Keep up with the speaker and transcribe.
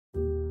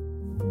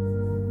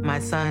My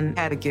son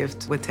had a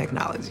gift with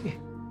technology.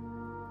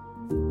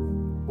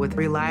 With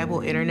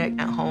reliable internet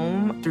at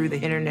home through the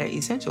Internet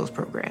Essentials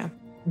program,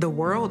 the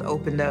world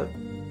opened up.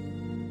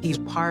 He's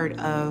part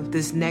of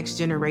this next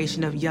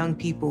generation of young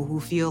people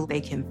who feel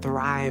they can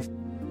thrive.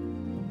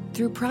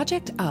 Through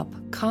Project UP,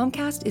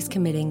 Comcast is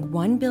committing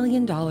 $1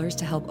 billion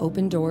to help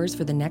open doors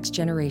for the next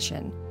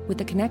generation with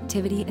the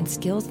connectivity and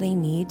skills they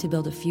need to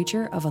build a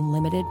future of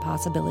unlimited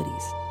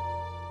possibilities.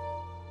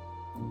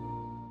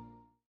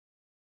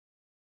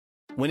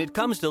 When it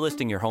comes to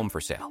listing your home for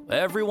sale,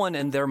 everyone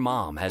and their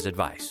mom has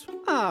advice.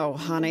 Oh,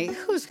 honey,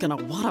 who's gonna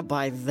want to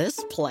buy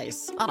this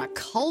place? On a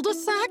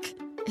cul-de-sac?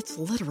 It's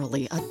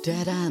literally a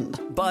dead end.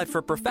 But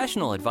for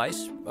professional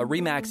advice, a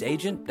RE/MAX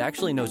agent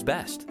actually knows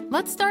best.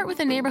 Let's start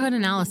with a neighborhood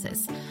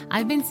analysis.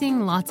 I've been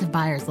seeing lots of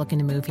buyers looking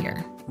to move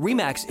here.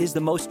 RE/MAX is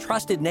the most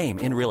trusted name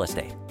in real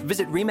estate.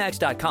 Visit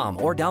RE/MAX.com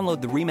or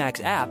download the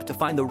RE/MAX app to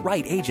find the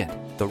right agent.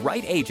 The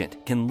right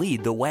agent can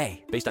lead the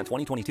way. Based on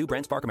 2022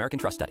 BrandSpark American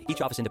Trust Study.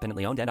 Each office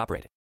independently owned and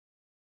operated.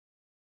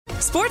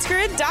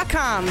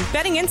 SportsGrid.com.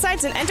 Betting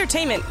insights and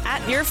entertainment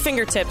at your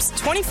fingertips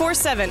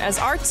 24/7 as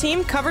our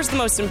team covers the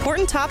most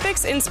important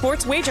topics in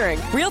sports wagering.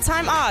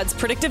 Real-time odds,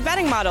 predictive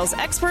betting models,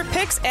 expert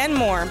picks, and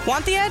more.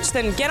 Want the edge?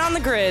 Then get on the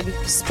grid.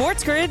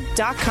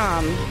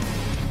 SportsGrid.com.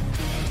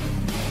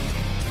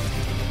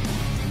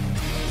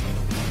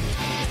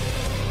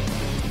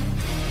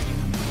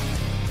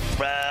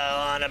 Well,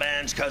 on the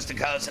bench, coast to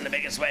coast, in the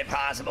biggest way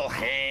possible,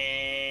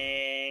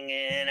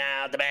 hanging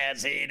out the bad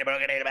seed, the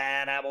broken eight, a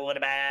bad apple with a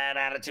bad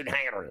attitude,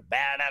 hanging on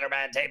bad outer,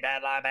 bad tape,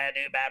 bad lie, bad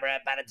dude, bad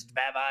breath, bad attitude,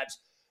 bad vibes.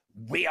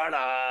 We are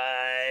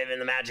live in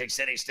the Magic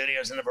City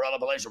Studios in the Ferrall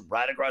Place,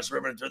 right across the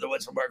river and through the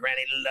woods from where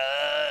Granny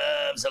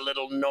loves a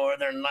little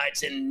Northern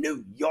Lights in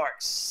New York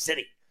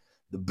City.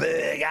 The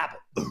Big Apple.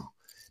 Ooh.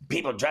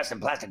 People dressed in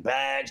plastic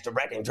bags,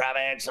 directing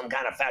traffic, some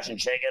kind of fashion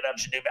shake-it-up,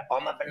 should do all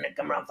my finna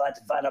come around, flat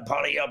to fight a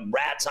party of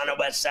rats on the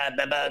west side,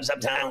 bedbugs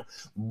uptown.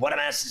 What a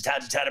mess is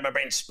tied to tight, my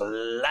brain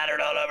splattered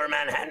all over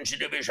Manhattan, should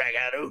do be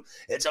shake-out.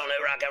 It's only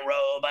rock and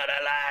roll, but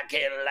I like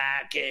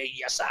it,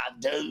 yes I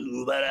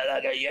do, but I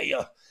like it,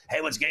 yeah. Hey,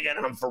 what's gigging?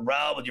 I'm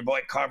Ferrall with your boy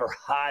Carver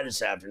High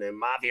this afternoon.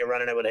 Mafia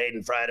running it with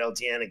Hayden Fried,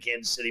 LTN, and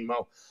Kansas City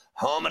Mo.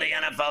 Home of the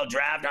NFL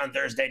Draft on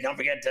Thursday. Don't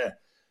forget to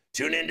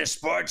tune into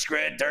Sports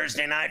Grid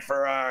Thursday night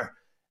for our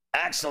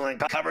excellent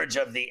coverage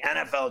of the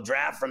NFL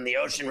Draft from the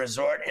Ocean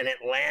Resort in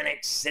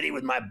Atlantic City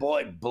with my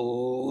boy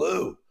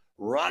Blue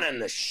running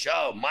the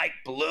show. Mike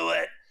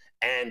Blewett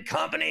and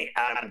company,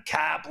 Adam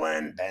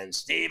Kaplan, Ben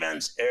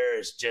Stevens.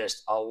 There's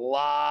just a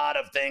lot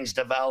of things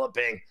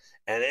developing,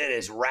 and it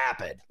is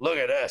rapid. Look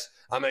at this.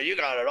 I mean, you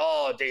got it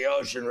all at the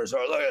Ocean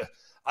Resort. Look at,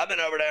 I've been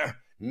over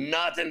there.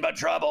 Nothing but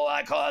trouble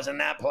I cause in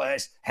that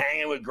place,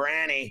 hanging with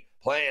Granny,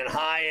 playing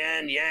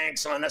high-end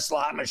Yanks on the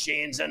slot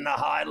machines in the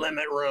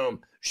high-limit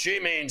room.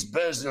 She means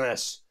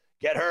business.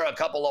 Get her a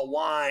couple of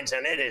wines,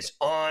 and it is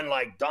on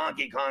like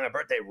Donkey Kong, a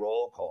birthday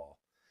roll call.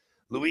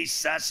 Luis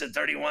Sessa,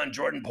 31,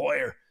 Jordan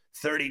Poyer,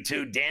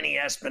 32, Danny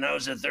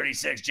Espinoza,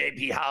 36,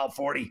 JP Howell,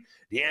 40,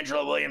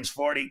 D'Angelo Williams,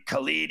 40,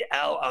 Khalid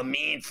El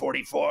Amin,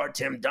 44,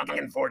 Tim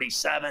Duncan,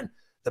 47,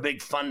 the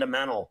big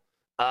fundamental.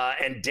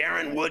 And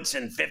Darren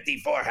Woodson,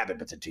 54. Happy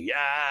birthday to ya.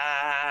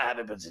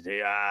 Happy birthday to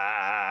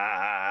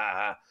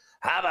ya.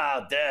 How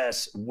about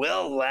this?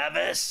 Will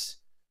Levis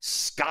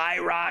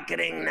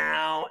skyrocketing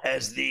now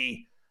as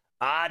the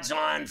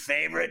odds-on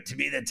favorite to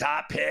be the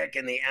top pick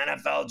in the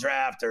NFL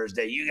Draft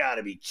Thursday. You got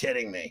to be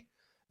kidding me.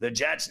 The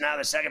Jets now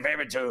the second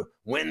favorite to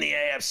win the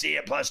AFC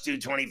at plus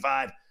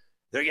 225.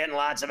 They're getting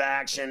lots of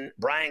action.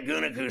 Brian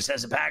Gunaku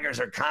says the Packers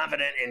are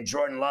confident in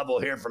Jordan Love. We'll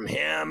hear from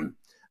him.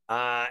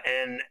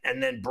 And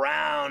then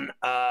Brown,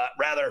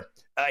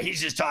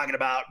 he's just talking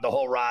about the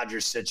whole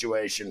Rodgers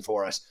situation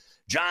for us.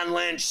 John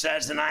Lynch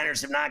says the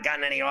Niners have not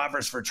gotten any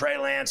offers for Trey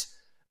Lance.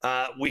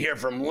 We hear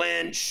from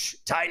Lynch.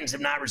 Titans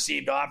have not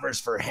received offers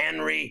for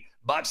Henry.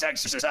 Bucks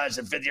exercised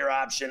a fifth-year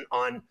option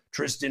on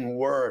Tristan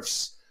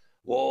Wirfs.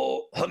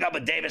 We'll hook up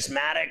with Davis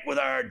Mattek with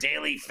our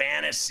daily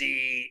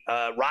fantasy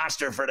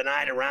roster for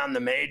tonight around the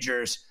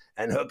majors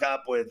and hook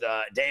up with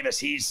Davis.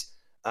 He's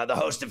the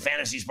host of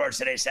Fantasy Sports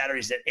Today,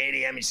 Saturdays at 8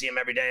 a.m. You see him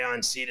every day on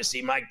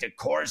C2C. Mike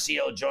DeCourcy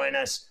will join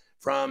us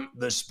from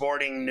the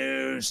Sporting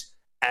News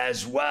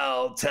as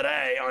well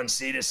today on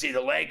C2C.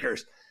 The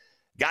Lakers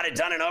got it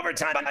done in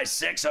overtime by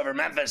 6 over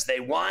Memphis. They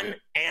won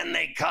and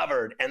they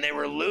covered, and they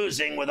were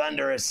losing with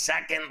under a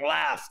second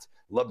left.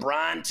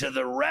 LeBron to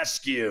the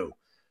rescue.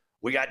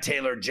 We got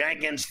Taylor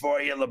Jenkins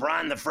for you.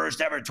 LeBron, the first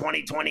ever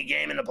 2020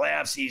 game in the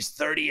playoffs. He's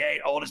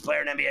 38, oldest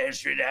player in NBA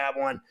history to have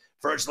one.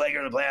 First Laker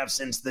in the playoffs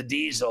since the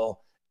Diesel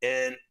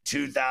in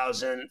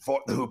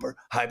 2004. The Hooper,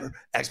 Hyper,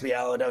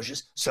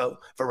 Expialidocious, so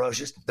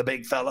ferocious, the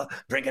big fella,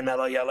 drinking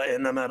mellow yellow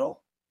in the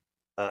middle.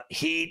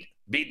 Heat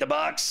beat the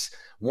Bucks,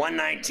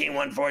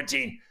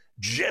 119-114.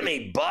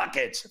 Jimmy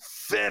Buckets,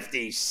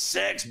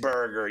 56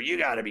 burger. You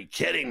got to be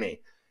kidding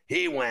me.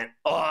 He went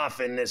off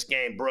in this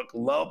game. Brooke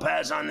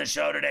Lopez on the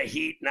show today.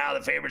 Heat now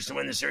the favorites to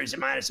win the series at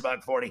minus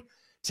 $140.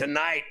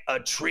 Tonight, a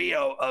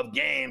trio of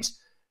games.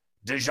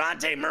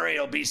 DeJounte Murray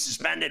will be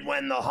suspended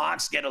when the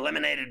Hawks get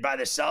eliminated by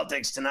the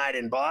Celtics tonight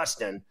in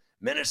Boston.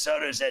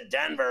 Minnesota's at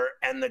Denver,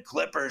 and the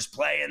Clippers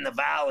play in the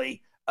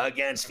Valley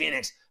against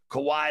Phoenix.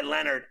 Kawhi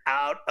Leonard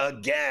out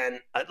again.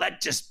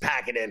 Let's just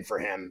pack it in for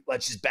him.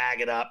 Let's just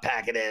bag it up,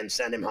 pack it in,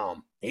 send him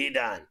home. He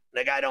done.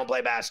 The guy don't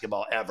play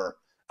basketball ever.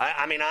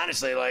 I mean,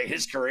 honestly, like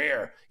his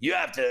career, you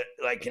have to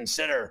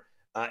consider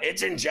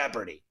it's in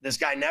jeopardy. This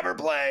guy never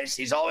plays.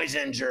 He's always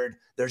injured.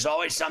 There's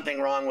always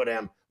something wrong with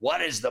him.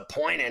 What is the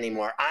point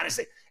anymore?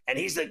 Honestly. And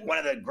he's one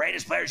of the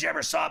greatest players you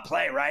ever saw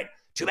play, right?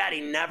 Too bad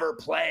he never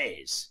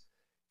plays.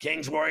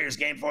 Kings-Warriors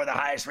game 4, the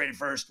highest-rated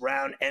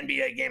first-round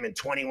NBA game in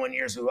 21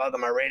 years. We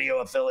welcome our radio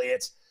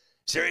affiliates.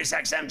 Sirius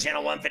XM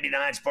Channel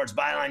 159, Sports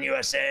Byline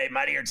USA,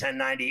 Mightier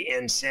 1090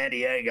 in San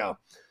Diego.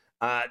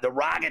 The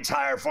Rockets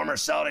hire former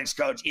Celtics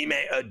coach Ime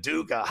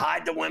Udoka.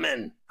 Hide the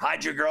women.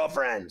 Hide your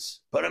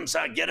girlfriends.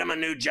 Get them a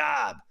new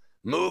job.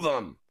 Move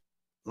them.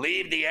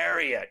 Leave the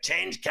area.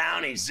 Change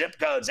counties, zip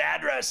codes,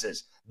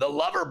 addresses. The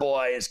lover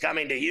boy is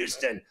coming to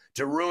Houston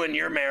to ruin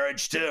your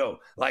marriage, too,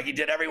 like he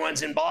did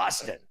everyone's in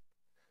Boston.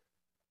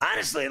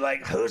 Honestly,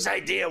 whose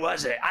idea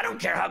was it? I don't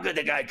care how good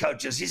the guy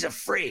coaches. He's a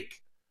freak.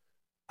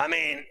 I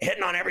mean,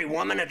 hitting on every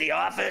woman at the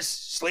office,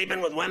 sleeping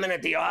with women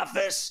at the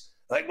office.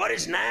 What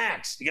is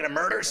next? You gonna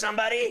murder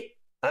somebody?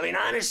 I mean,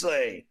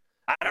 honestly,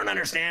 I don't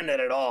understand it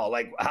at all,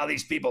 how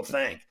these people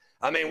think.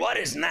 I mean, what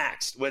is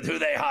next with who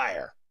they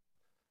hire?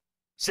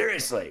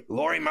 Seriously,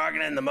 Lauri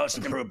Markkanen, the most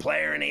improved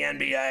player in the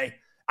NBA.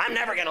 I'm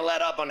never gonna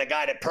let up on the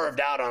guy that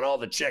perved out on all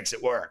the chicks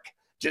at work.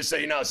 Just so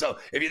you know. So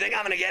if you think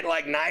I'm going to get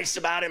nice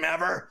about him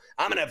ever,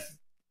 I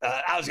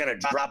was going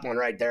to drop one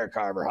right there,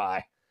 Carver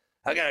High.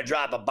 I'm going to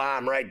drop a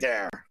bomb right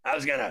there. I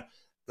was going to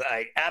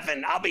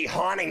I'll be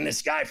haunting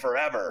this guy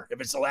forever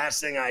if it's the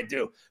last thing I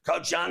do.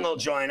 Coach Young will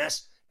join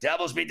us.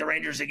 Devils beat the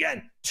Rangers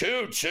again.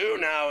 2-2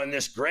 now in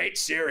this great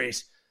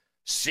series.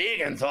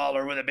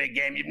 Siegenthaler with a big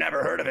game. You've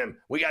never heard of him.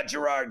 We got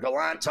Gerard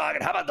Gallant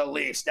talking. How about the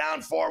Leafs?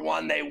 Down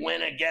 4-1. They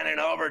win again in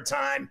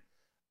overtime.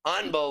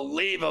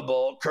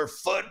 Unbelievable.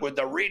 Kerfoot with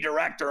the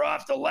redirector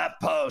off the left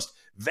post.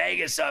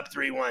 Vegas up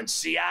 3-1.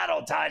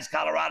 Seattle ties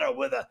Colorado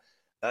with a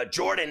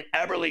Jordan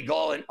Eberle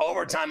goal in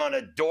overtime on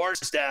a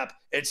doorstep.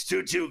 It's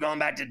 2-2 going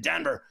back to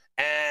Denver.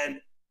 And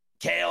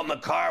Cale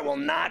Makar will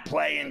not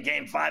play in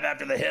Game 5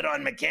 after the hit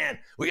on McCann.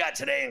 We got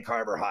today in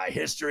Carver High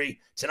history.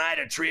 Tonight,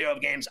 a trio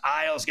of games.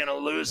 Isles going to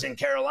lose in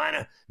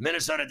Carolina.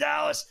 Minnesota,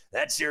 Dallas.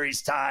 That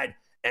series tied.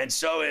 And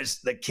so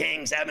is the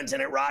Kings,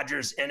 Edmonton at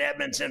Rogers, and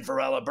Edmonton,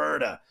 Ferrall,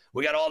 Alberta.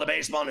 We got all the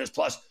baseball news.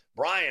 Plus,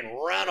 Brian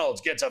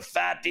Reynolds gets a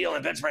fat deal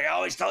in Pittsburgh. I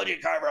always told you,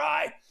 Carver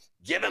High,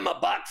 give him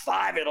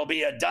 $1.05. It'll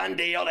be a done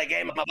deal. They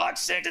gave him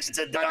 $1.06. It's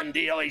a done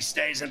deal. He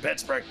stays in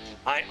Pittsburgh.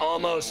 I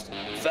almost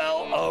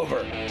fell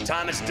over.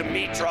 Thomas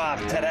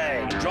Dimitrov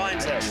today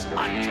joins us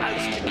on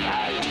Coast.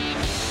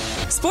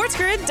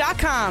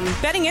 SportsGrid.com.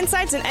 Betting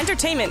insights and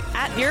entertainment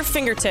at your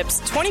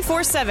fingertips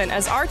 24/7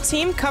 as our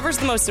team covers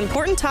the most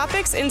important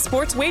topics in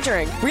sports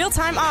wagering.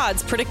 Real-time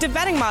odds, predictive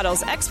betting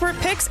models, expert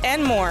picks,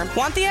 and more.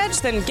 Want the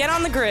edge? Then get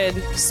on the grid.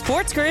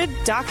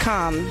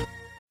 SportsGrid.com.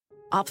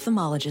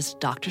 Ophthalmologist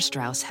Dr.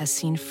 Strauss has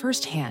seen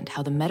firsthand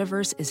how the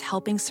metaverse is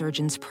helping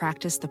surgeons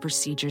practice the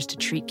procedures to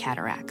treat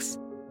cataracts.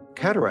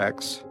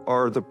 Cataracts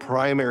are the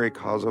primary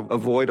cause of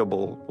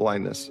avoidable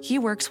blindness. He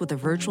works with a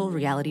virtual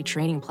reality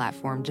training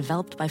platform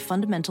developed by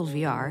Fundamental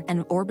VR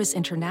and Orbis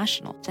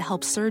International to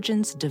help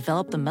surgeons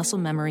develop the muscle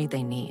memory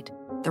they need.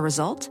 The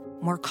result?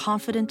 More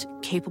confident,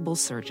 capable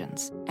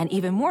surgeons. And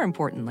even more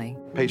importantly,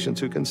 patients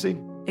who can see.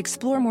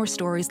 Explore more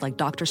stories like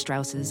Dr.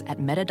 Strauss's at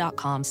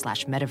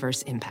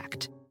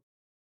meta.com/metaverseimpact.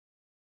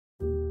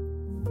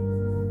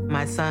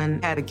 My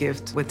son had a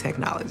gift with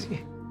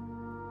technology.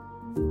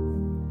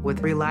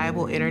 With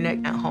reliable internet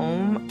at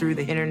home through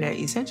the Internet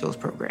Essentials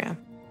program,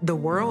 the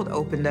world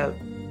opened up.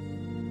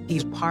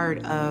 He's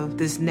part of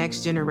this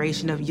next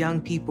generation of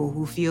young people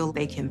who feel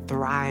they can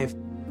thrive.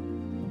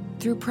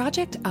 Through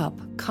Project UP,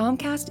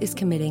 Comcast is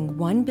committing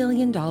 $1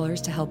 billion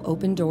to help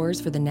open doors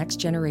for the next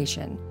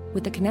generation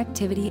with the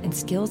connectivity and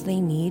skills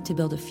they need to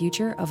build a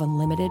future of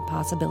unlimited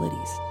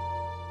possibilities.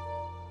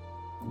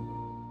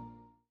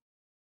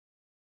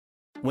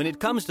 When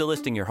it comes to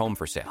listing your home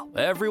for sale,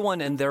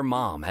 everyone and their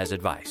mom has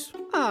advice.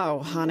 Oh,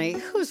 honey,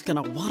 who's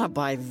gonna want to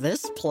buy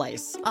this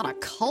place? On a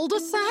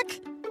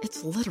cul-de-sac?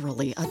 It's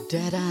literally a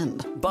dead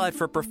end. But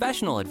for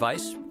professional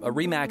advice, a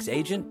RE/MAX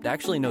agent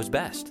actually knows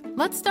best.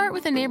 Let's start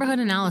with a neighborhood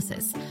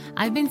analysis.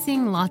 I've been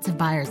seeing lots of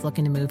buyers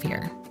looking to move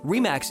here.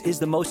 RE/MAX is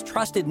the most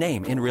trusted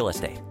name in real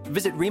estate.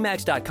 Visit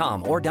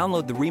RE/MAX.com or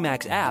download the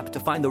RE/MAX app to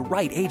find the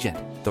right agent.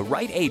 The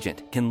right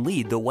agent can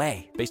lead the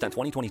way. Based on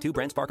 2022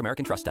 BrandSpark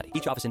American Trust Study.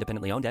 Each office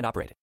independently owned and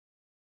operated.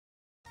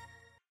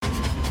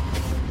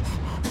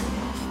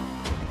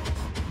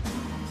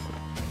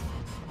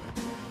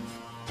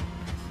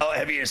 Oh,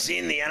 have you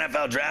seen the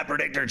NFL Draft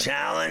Predictor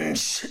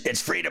Challenge?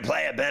 It's free to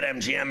play at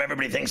BetMGM.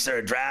 Everybody thinks they're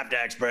a draft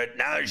expert.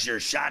 Now is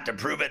your shot to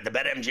prove it. The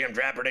BetMGM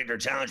Draft Predictor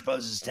Challenge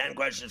poses 10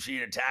 questions for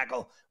you to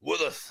tackle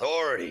with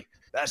authority.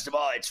 Best of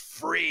all, it's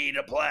free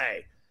to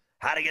play.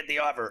 How to get the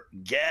offer.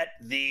 Get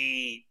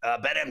the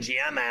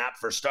BetMGM app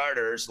for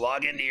starters.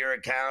 Log into your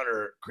account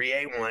or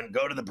create one.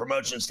 Go to the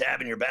promotions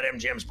tab in your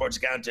BetMGM sports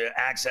account to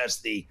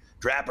access the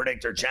Draft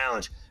Predictor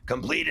Challenge.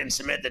 Complete and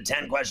submit the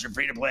 10-question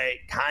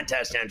free-to-play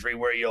contest entry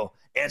where you'll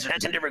answer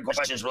 10 different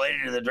questions related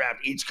to the draft.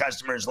 Each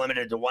customer is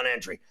limited to 1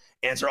 entry.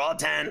 Answer all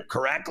 10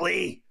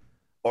 correctly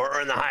or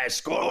earn the highest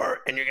score,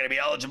 and you're going to be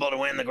eligible to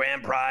win the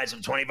grand prize of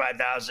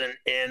 $25,000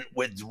 in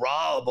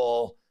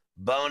withdrawable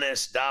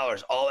bonus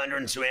dollars. All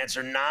entrants who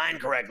answer 9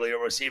 correctly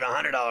will receive a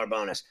 $100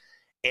 bonus.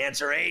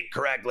 Answer 8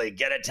 correctly,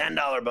 get a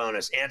 $10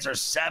 bonus. Answer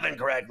 7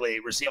 correctly,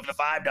 receive a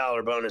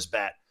 $5 bonus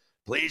bet.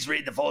 Please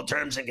read the full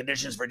terms and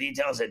conditions for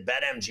details at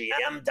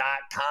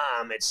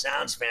betmgm.com. It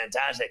sounds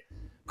fantastic.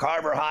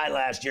 Carver High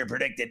last year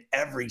predicted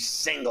every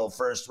single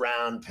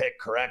first-round pick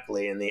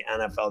correctly in the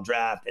NFL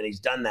draft, and he's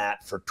done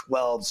that for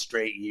 12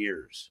 straight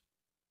years.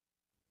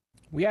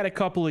 We had a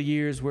couple of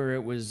years where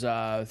it was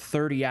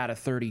 30 out of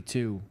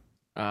 32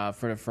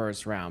 for the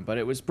first round, but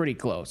it was pretty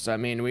close. I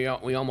mean, we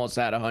almost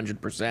had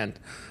 100%.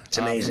 It's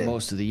amazing. For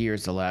most of the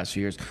years, the last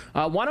few years.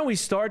 Why don't we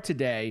start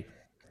today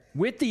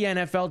with the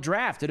NFL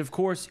draft? It, of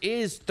course,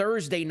 is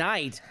Thursday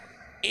night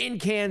in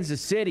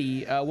Kansas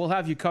City. We'll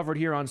have you covered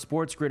here on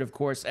Sports Grid, of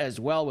course, as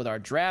well with our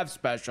draft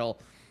special.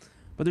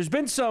 But there's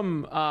been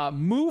some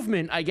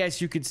movement, I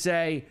guess you could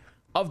say,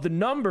 of the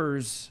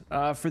numbers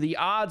for the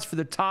odds for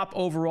the top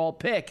overall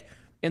pick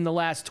in the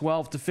last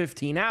 12 to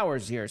 15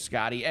 hours here,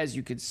 Scotty, as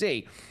you can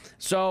see.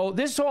 So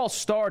this all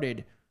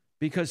started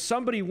because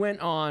somebody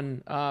went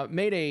on,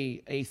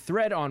 made a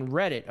thread on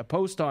Reddit, a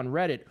post on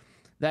Reddit,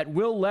 that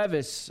Will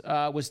Levis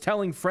was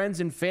telling friends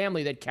and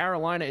family that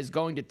Carolina is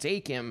going to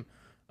take him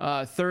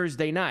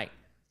Thursday night.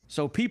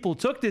 So people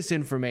took this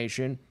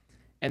information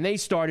and they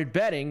started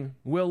betting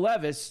Will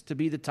Levis to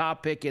be the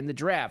top pick in the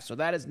draft. So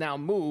that has now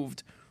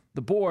moved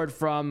the board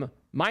from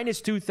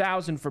minus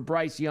 2,000 for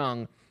Bryce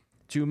Young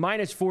to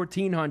minus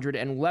 1,400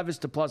 and Levis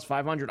to plus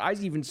 500. I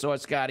even saw,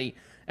 Scotty,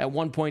 at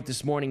one point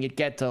this morning it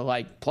get to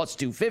like plus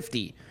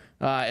 250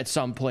 at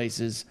some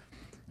places.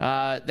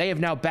 They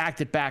have now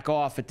backed it back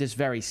off at this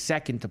very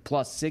second to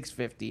plus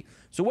 650.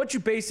 So what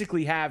you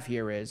basically have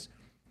here is,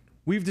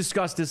 we've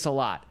discussed this a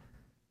lot.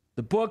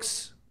 The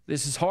books,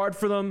 this is hard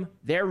for them.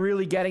 They're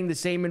really getting the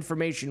same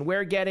information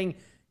we're getting.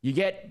 You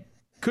get,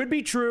 could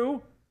be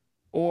true,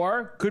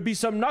 or could be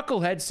some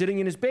knucklehead sitting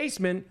in his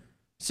basement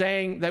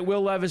saying that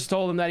Will Levis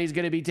told him that he's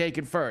going to be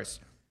taken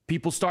first.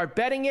 People start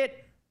betting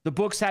it. The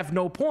books have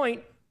no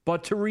point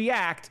but to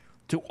react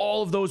to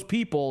all of those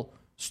people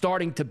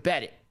starting to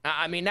bet it.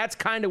 I mean, that's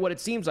kind of what it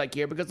seems like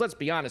here, because let's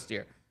be honest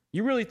here.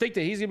 You really think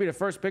that he's going to be the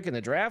first pick in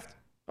the draft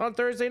on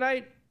Thursday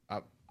night?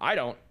 I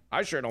don't.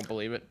 I sure don't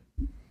believe it.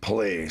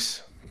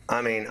 Please.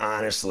 I mean,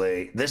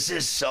 honestly, this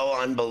is so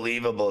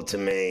unbelievable to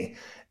me.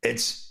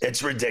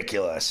 It's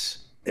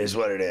ridiculous is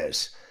what it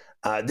is.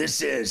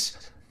 This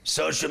is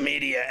social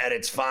media at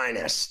its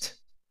finest.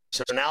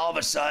 So now all of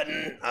a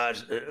sudden,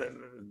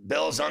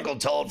 Bill's uncle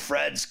told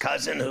Fred's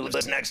cousin, who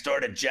lives next door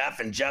to Jeff,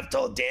 and Jeff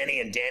told Danny,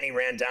 and Danny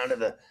ran down to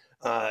the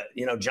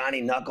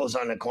Johnny Knuckles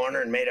on the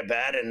corner and made a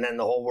bet, and then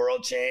the whole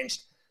world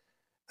changed.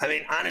 I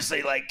mean,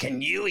 honestly, like,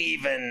 can you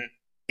even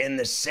in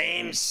the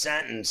same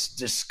sentence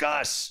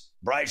discuss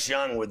Bryce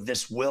Young with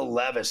this Will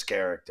Levis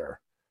character?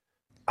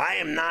 I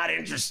am not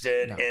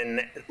interested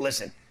in,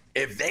 listen,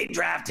 if they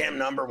draft him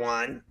number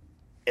 1,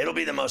 it'll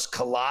be the most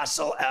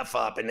colossal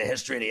F-up in the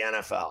history of the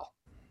NFL.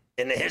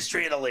 In the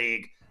history of the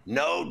league,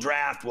 no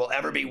draft will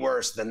ever be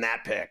worse than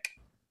that pick.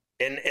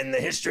 In the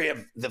history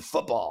of the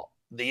football,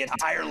 the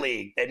entire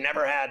league, they've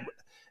never had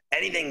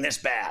anything this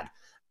bad.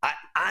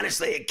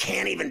 Honestly, it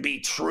can't even be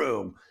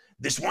true.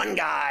 This one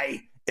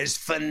guy is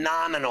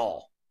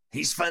phenomenal.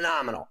 He's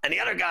phenomenal. And the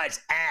other guy's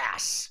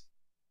ass.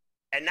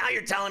 And now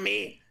you're telling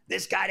me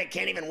this guy that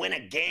can't even win a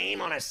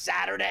game on a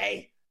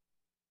Saturday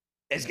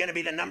is going to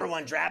be the number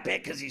 1 draft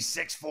pick because he's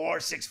 6'4",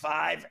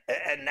 6'5",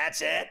 and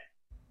that's it?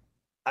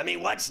 I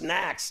mean, what's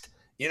next?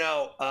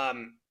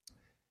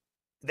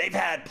 They've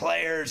had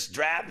players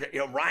draft,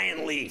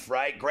 Ryan Leaf,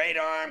 right? Great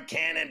arm,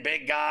 cannon,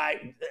 big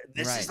guy.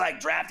 This is like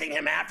drafting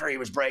him after he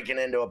was breaking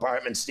into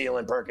apartments,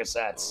 stealing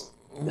Percocets.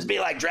 This would be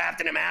like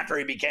drafting him after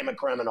he became a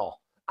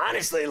criminal.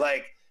 Honestly,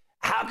 like,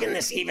 how can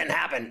this even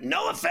happen?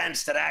 No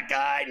offense to that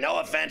guy. No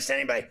offense to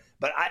anybody.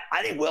 But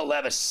I think Will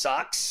Levis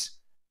sucks,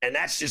 and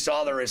that's just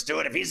all there is to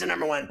it. If he's the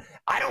number 1,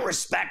 I don't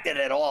respect it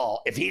at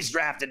all. If he's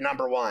drafted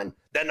number 1,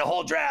 then the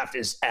whole draft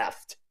is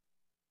effed.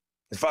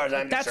 As far as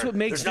I'm concerned,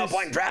 there's no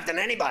point in drafting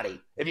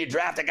anybody. If you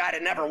draft a guy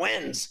that never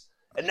wins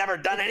and never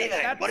done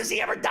anything, what has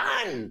he ever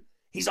done?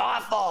 He's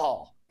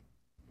awful.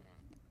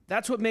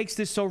 That's what makes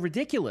this so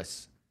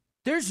ridiculous.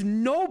 There's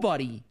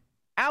nobody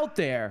out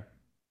there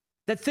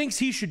that thinks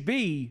he should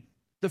be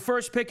the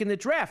first pick in the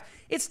draft.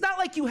 It's not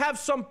like you have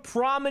some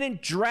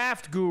prominent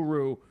draft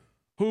guru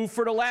who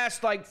for the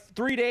last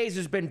 3 days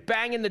has been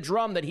banging the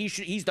drum that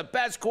he's the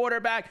best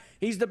quarterback,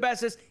 he's the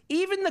best.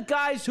 Even the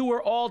guys who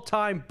are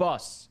all-time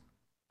busts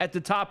at the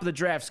top of the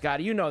draft,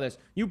 Scotty, you know this.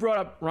 You brought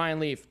up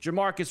Ryan Leaf,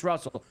 Jamarcus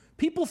Russell.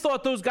 People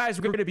thought those guys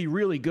were going to be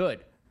really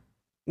good.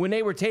 when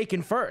they were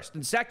taken first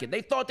and second.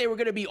 They thought they were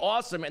going to be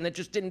awesome, and it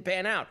just didn't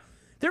pan out.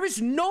 There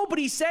is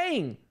nobody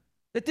saying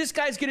that this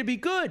guy's going to be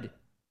good.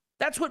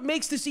 That's what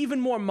makes this even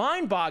more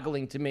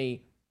mind-boggling to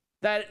me,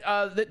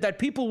 that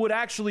people would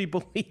actually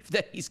believe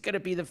that he's going to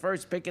be the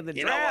first pick in the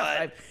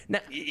draft.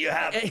 You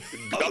have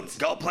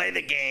go play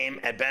the game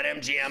at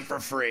BetMGM for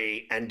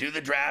free and do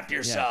the draft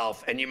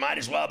yourself, and you might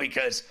as well,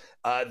 because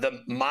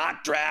the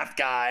mock draft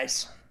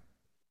guys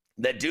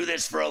that do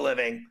this for a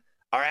living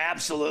are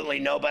absolutely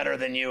no better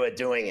than you at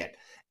doing it.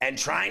 And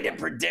trying to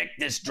predict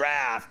this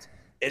draft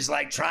is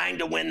like trying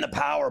to win the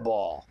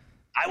Powerball.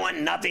 I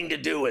want nothing to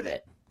do with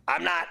it.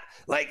 I'm not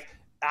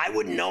I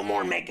would no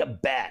more make a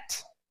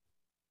bet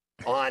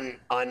on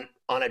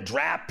a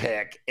draft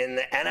pick in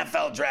the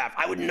NFL draft.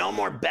 I would no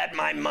more bet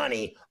my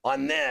money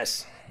on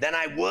this than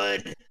I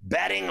would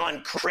betting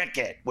on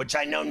cricket, which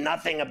I know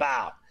nothing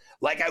about.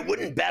 Like, I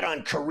wouldn't bet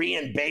on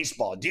Korean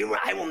baseball.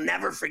 I will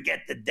never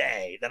forget the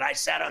day that I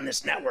sat on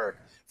this network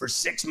for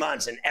 6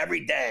 months, and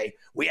every day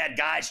we had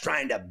guys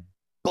trying to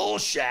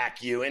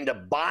bullshack you into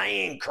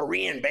buying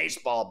Korean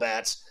baseball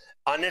bets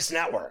on this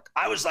network.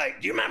 I was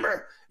like, do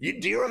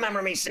you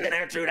remember me sitting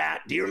there through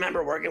that? Do you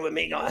remember working with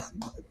me going,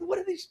 what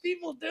are these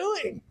people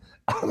doing?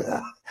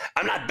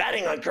 I'm not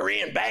betting on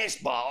Korean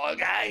baseball,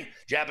 okay?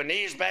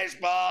 Japanese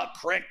baseball,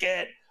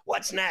 cricket.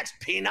 What's next?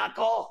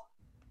 Pinochle?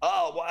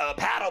 Oh,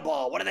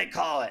 paddleball. What do they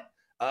call it?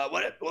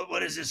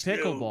 What is this?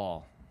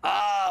 Pickleball.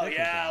 Pickleball.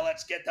 Yeah,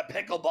 let's get the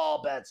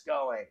pickleball bets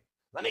going.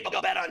 Let me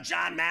go bet on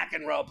John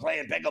McEnroe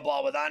playing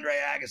pickleball with Andre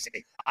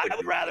Agassi. I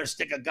would rather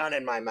stick a gun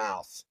in my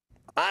mouth.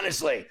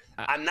 Honestly,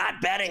 I'm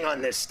not betting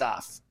on this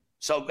stuff.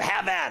 So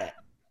have at it.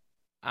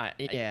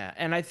 Yeah,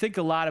 and I think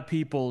a lot of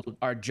people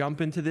are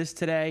jumping to this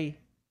today.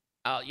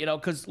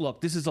 Because, look,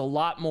 this is a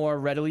lot more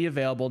readily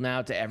available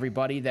now to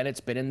everybody than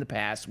it's been in the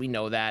past. We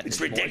know that. It's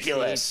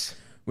ridiculous.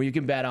 Where you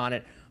can bet on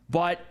it.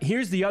 But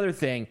here's the other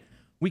thing.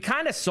 We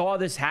kind of saw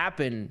this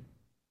happen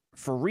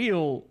for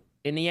real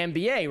in the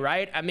NBA,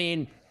 right? I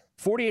mean,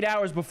 48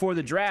 hours before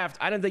the draft,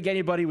 I don't think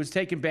anybody was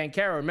taking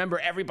Banchero. Remember,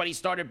 everybody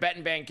started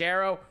betting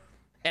Banchero,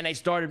 and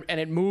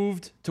it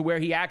moved to where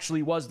he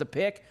actually was the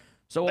pick.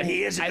 So but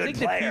he is a good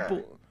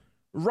player.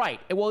 Right.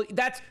 Well,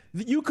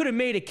 you could have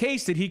made a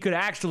case that he could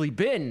have actually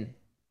been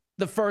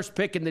the first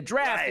pick in the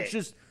draft. Right. It's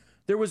just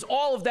there was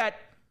all of that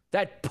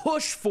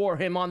push for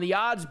him on the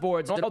odds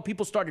boards.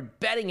 People started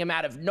betting him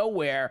out of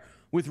nowhere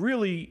with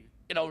really,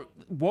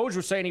 Woj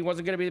was saying he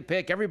wasn't going to be the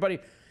pick. Everybody,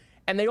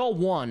 and they all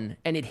won,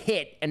 and it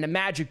hit, and the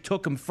Magic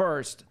took him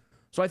first.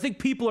 So I think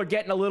people are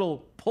getting a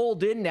little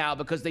pulled in now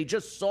because they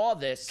just saw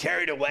this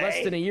carried away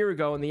less than a year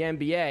ago in the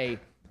NBA,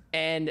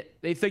 and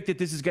they think that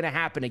this is going to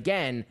happen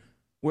again,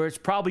 where it's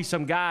probably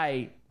some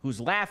guy who's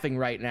laughing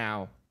right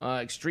now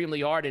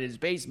extremely hard in his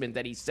basement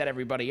that he set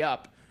everybody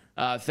up,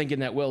 thinking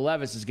that Will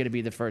Levis is going to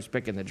be the first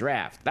pick in the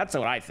draft. That's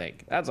what I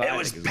think. It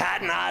was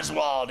Patton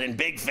Oswalt in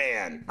Big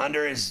Fan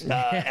under his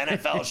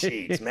NFL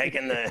sheets,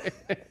 making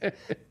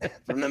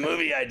from the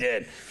movie I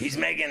did. He's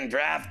making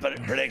draft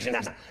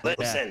predictions.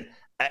 Listen,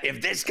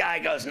 if this guy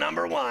goes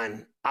number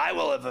one, I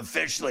will have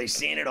officially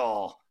seen it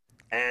all.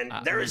 And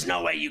there is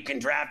no way you can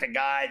draft a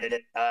guy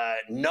that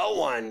no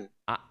one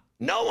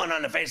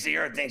on the face of the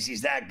earth thinks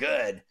he's that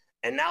good.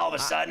 And now all of a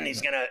sudden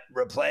he's going to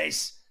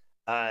replace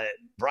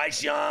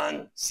Bryce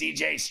Young,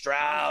 C.J.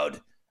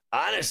 Stroud.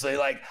 Honestly,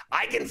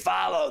 I can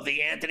follow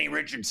the Anthony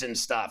Richardson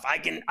stuff. I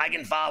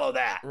can follow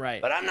that.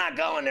 Right. But I'm not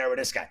going there with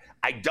this guy.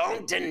 I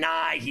don't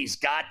deny he's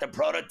got the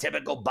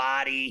prototypical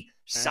body,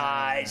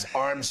 size,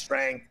 arm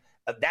strength.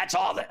 That's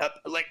all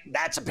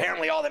that's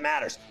apparently all that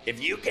matters. If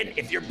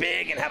you're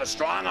big and have a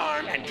strong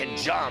arm and can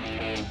jump,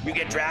 you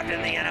get drafted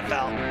in the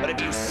NFL. But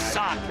if you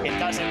suck, it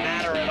doesn't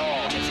matter at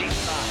all because he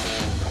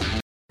sucks.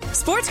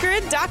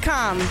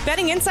 SportsGrid.com.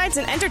 Betting insights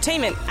and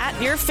entertainment at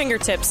your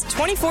fingertips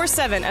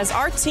 24/7 as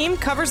our team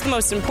covers the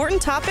most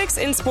important topics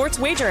in sports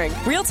wagering.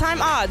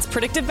 Real-time odds,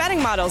 predictive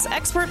betting models,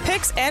 expert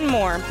picks, and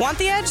more. Want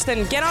the edge?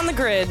 Then get on the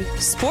grid.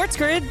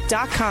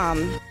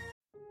 SportsGrid.com.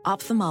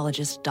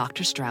 Ophthalmologist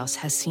Dr. Strauss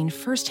has seen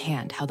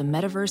firsthand how the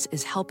metaverse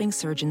is helping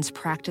surgeons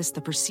practice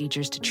the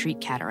procedures to treat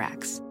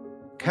cataracts.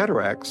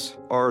 Cataracts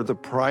are the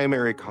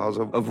primary cause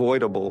of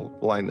avoidable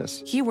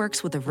blindness. He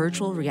works with a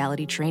virtual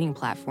reality training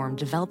platform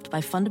developed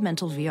by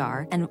Fundamental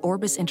VR and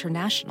Orbis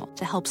International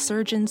to help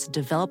surgeons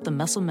develop the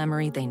muscle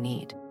memory they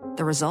need.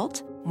 The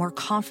result? More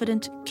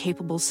confident,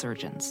 capable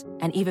surgeons.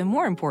 And even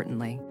more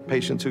importantly,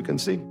 patients who can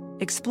see.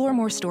 Explore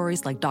more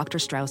stories like Dr.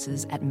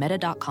 Strauss's at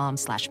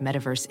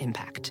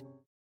meta.com/metaverseimpact.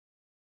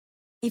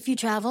 If you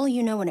travel,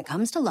 you know when it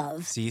comes to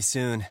love. See you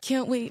soon.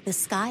 Can't wait. The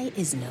sky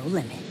is no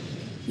limit.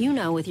 You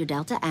know with your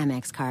Delta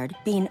Amex card,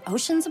 being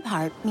oceans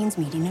apart means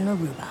meeting in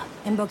Aruba.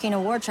 And booking a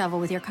war travel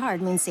with your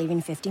card means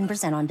saving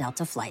 15% on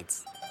Delta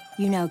flights.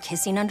 You know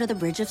kissing under the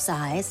bridge of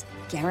sighs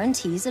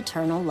guarantees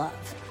eternal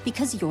love.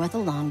 Because you're the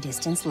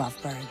long-distance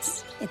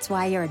lovebirds. It's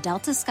why you're a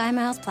Delta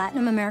SkyMiles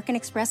Platinum American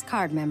Express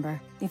card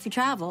member. If you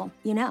travel,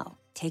 you know.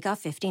 Take off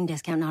 15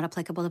 discount not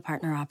applicable to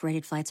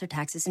partner-operated flights or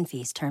taxes and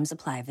fees. Terms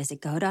apply.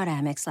 Visit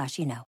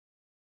go.amex/you know.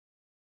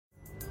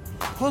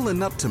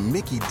 Pulling up to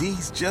Mickey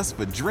D's just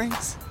for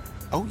drinks?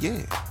 Oh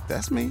yeah,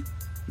 that's me.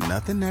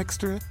 Nothing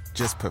extra,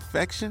 just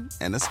perfection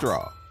and a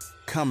straw.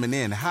 Coming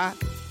in hot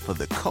for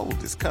the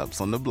coldest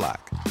cups on the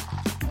block.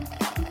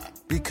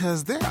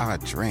 Because there are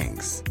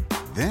drinks.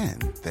 Then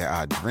there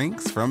are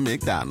drinks from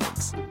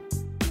McDonald's.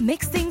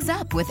 Mix things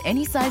up with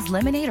any size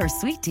lemonade or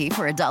sweet tea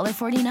for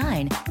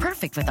 $1.49.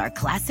 Perfect with our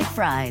classic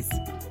fries.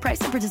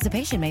 Price and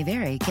participation may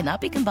vary. Cannot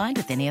be combined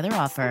with any other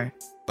offer.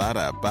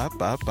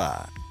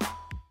 Ba-da-ba-ba-ba.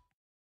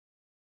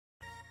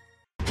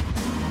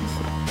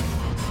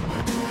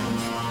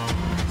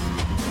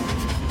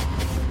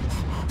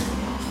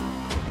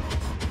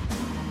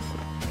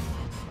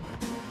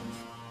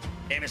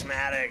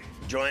 Mattek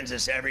joins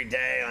us every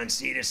day on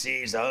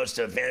C2C. He's the host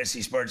of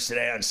Fantasy Sports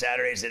Today on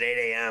Saturdays at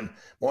 8 a.m.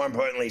 More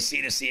importantly,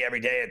 C2C every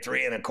day at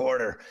 3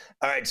 1/4.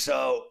 All right,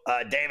 so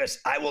Davis,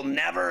 I will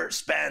never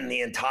spend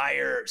the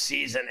entire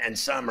season and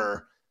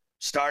summer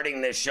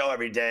starting this show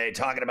every day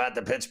talking about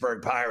the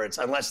Pittsburgh Pirates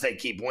unless they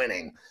keep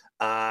winning.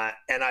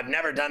 And I've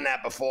never done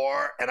that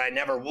before, and I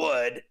never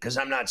would because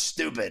I'm not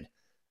stupid.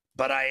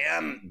 But I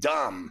am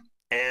dumb,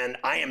 and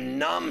I am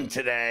numb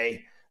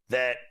today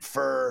that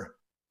for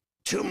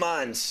 2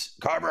 months,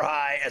 Carver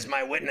High, as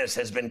my witness,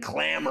 has been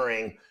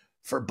clamoring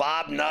for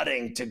Bob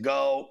Nutting to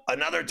go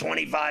another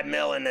 $25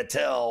 million in the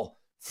till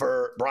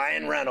for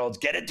Brian Reynolds,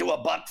 get it to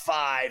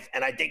 $105,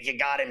 and I think you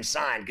got him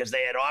signed because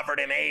they had offered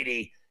him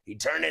 $80. He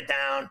turned it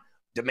down,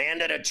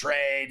 demanded a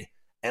trade,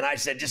 and I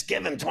said, just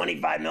give him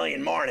 $25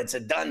 million more, and it's a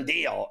done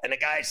deal, and the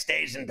guy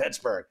stays in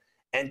Pittsburgh.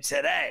 And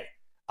today,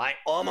 I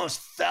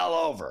almost fell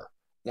over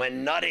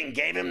when Nutting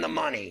gave him the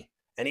money,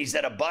 and he's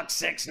at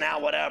 $106 now,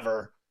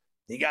 whatever.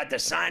 He got the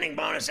signing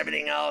bonus,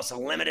 everything else, a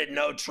limited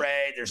no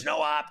trade. There's no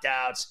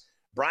opt-outs.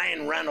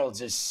 Brian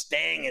Reynolds is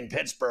staying in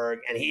Pittsburgh,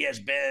 and he has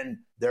been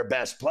their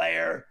best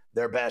player,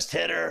 their best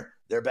hitter,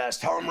 their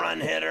best home run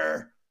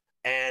hitter.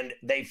 And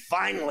they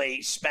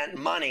finally spent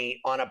money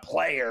on a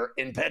player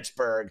in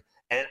Pittsburgh,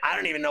 and I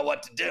don't even know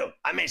what to do.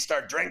 I may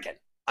start drinking.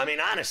 I mean,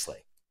 honestly.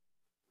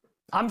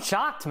 I'm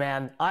shocked,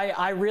 man.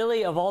 I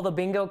really, of all the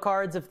bingo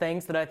cards of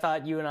things that I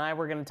thought you and I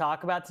were going to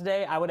talk about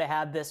today, I would have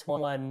had this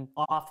one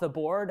off the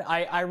board.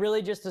 I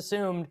really just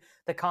assumed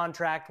the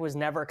contract was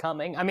never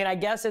coming. I mean, I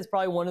guess it's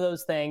probably one of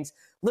those things,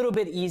 a little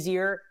bit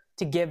easier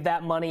to give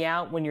that money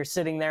out when you're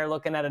sitting there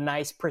looking at a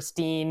nice,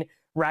 pristine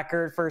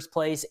record, first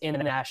place in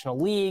the National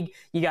League.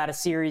 You got a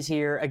series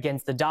here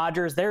against the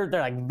Dodgers. They're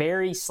like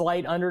very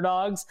slight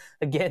underdogs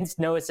against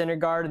Noah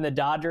Syndergaard and the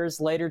Dodgers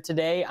later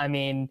today. I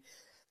mean,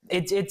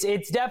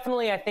 it's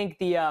definitely, I think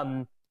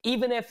the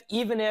even if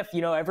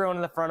you know everyone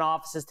in the front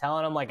office is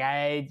telling them like,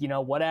 hey, you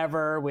know,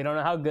 whatever, we don't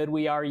know how good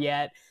we are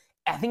yet.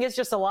 I think it's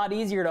just a lot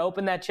easier to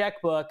open that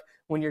checkbook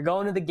when you're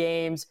going to the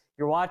games,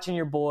 you're watching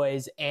your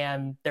boys,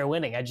 and they're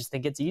winning. I just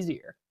think it's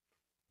easier.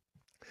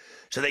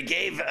 So they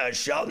gave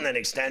Shelton an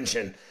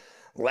extension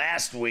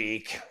last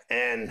week,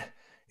 and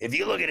if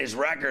you look at his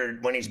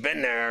record when he's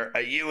been there,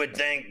 you would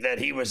think that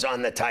he was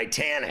on the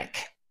Titanic,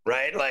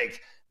 right? Like.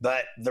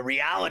 But the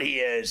reality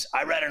is,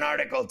 I read an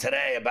article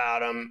today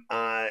about him,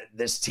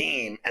 this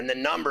team, and the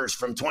numbers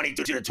from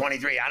 22 to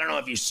 23. I don't know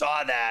if you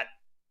saw that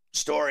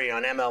story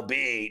on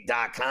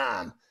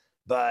MLB.com,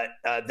 but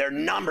their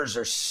numbers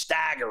are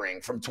staggering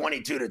from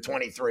 22 to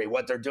 23,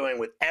 what they're doing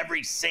with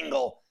every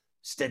single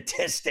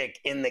statistic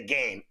in the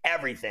game,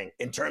 everything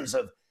in terms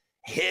of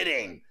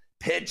hitting,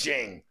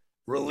 pitching,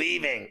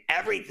 relieving.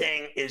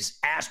 Everything is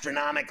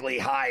astronomically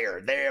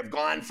higher. They have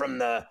gone from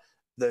the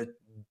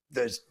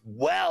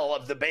well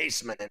of the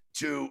basement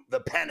to the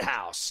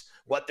penthouse,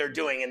 what they're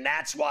doing. And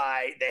that's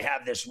why they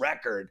have this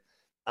record.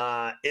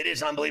 It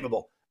is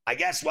unbelievable. I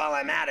guess while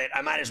I'm at it,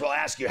 I might as well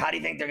ask you, how do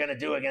you think they're going to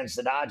do against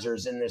the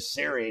Dodgers in this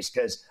series?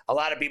 Because a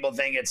lot of people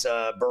think it's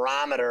a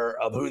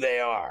barometer of who they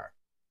are.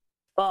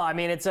 Well, I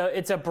mean, it's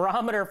a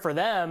barometer for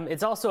them.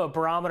 It's also a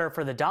barometer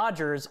for the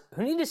Dodgers,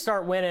 who need to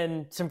start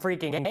winning some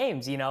freaking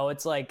games. You know,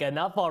 it's like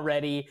enough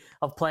already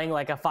of playing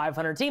like a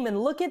 500 team. And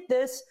look at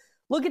this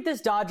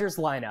Dodgers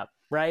lineup.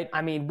 Right?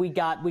 I mean, we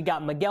got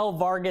Miguel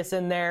Vargas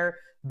in there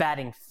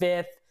batting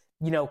fifth,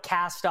 you know,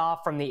 cast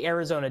off from the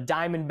Arizona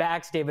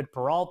Diamondbacks. David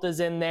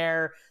Peralta's in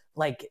there.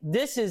 Like,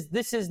 this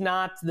is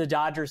not the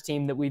Dodgers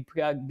team that we've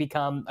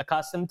become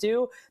accustomed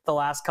to the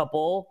last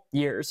couple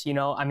years. You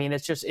know, I mean,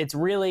 it's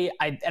really,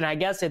 I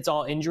guess it's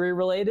all injury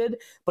related,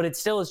 but it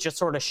still is just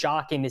sort of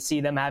shocking to see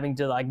them having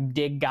to like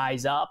dig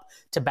guys up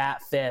to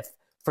bat fifth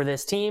for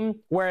this team.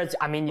 Whereas,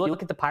 I mean, you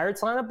look at the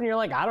Pirates lineup and you're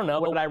like, I don't know,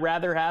 would I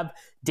rather have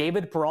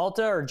David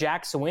Peralta or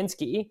Jack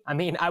Suwinski? I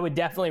mean, I would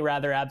definitely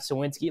rather have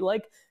Suwinski,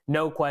 like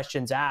no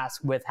questions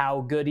asked with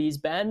how good he's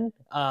been,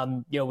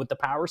 you know, with the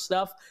power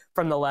stuff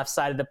from the left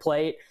side of the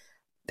plate.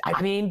 I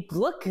mean,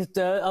 look,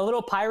 a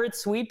little Pirate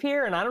sweep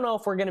here, and I don't know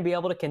if we're going to be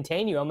able to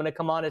contain you. I'm going to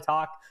come on to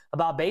talk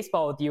about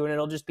baseball with you, and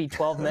it'll just be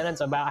 12 minutes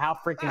about how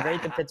freaking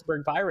great the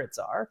Pittsburgh Pirates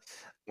are.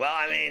 Well,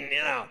 I mean, you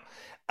know,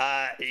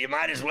 you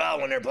might as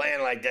well when they're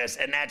playing like this.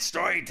 And that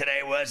story today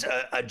was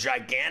a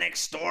gigantic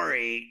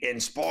story in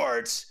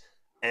sports.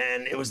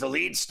 And it was the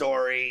lead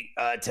story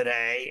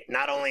today,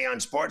 not only on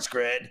Sports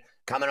Grid,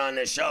 coming on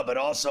this show, but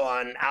also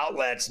on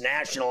outlets,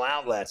 national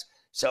outlets.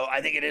 So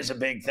I think it is a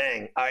big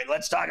thing. All right,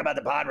 let's talk about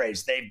the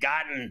Padres. They've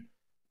gotten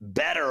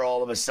better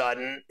all of a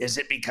sudden. Is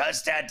it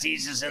because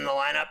Tatis is in the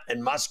lineup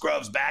and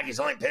Musgrove's back? He's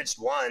only pitched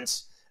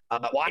once.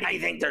 Why do you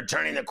think they're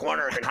turning the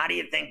corner, and how do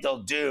you think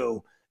they'll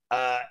do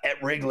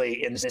at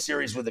Wrigley in the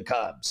series with the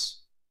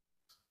Cubs?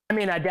 I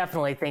mean, I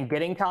definitely think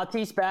getting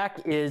Tatis back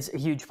is a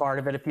huge part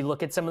of it. If you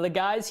look at some of the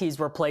guys he's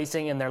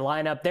replacing in their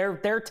lineup,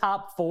 their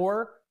top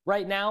four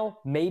right now,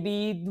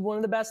 maybe one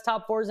of the best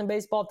top fours in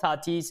baseball.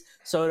 Tatis,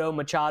 Soto,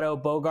 Machado,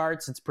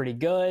 Bogarts. It's pretty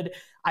good.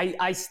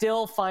 I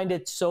still find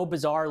it so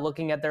bizarre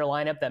looking at their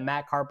lineup that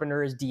Matt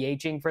Carpenter is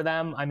DHing for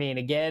them. I mean,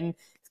 again,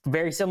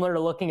 very similar to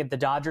looking at the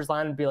Dodgers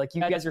line and be like,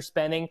 you guys are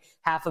spending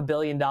 $500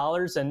 million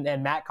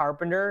and Matt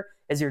Carpenter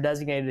is your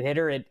designated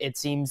hitter. It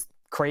seems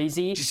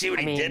crazy. Did you see what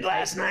he did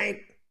last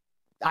night?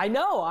 I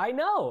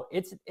know.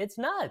 It's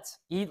nuts.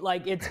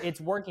 It's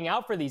working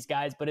out for these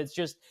guys, but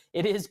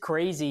it is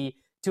crazy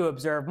to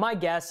observe. My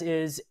guess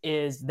is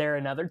there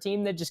another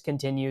team that just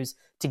continues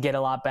to get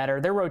a lot better.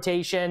 Their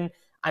rotation,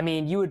 I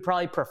mean, you would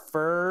probably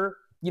prefer,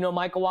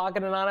 Michael Wacha to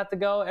not have to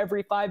go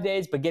every 5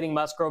 days, but getting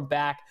Musgrove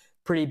back,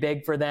 pretty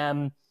big for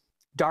them.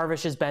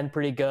 Darvish has been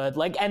pretty good.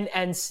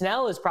 And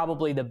Snell is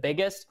probably the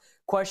biggest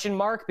question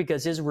mark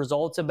because his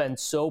results have been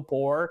so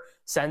poor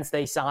since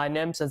they signed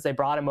him, since they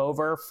brought him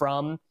over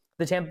from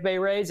the Tampa Bay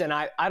Rays. And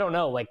I don't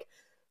know,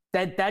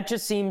 that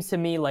just seems to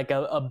me like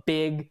a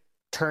big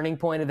turning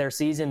point of their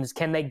season is,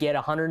 can they get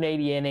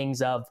 180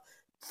 innings of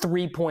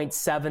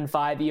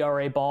 3.75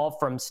 ERA ball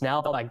from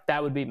Snell?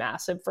 That would be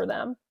massive for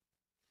them.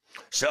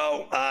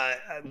 So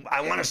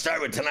I want to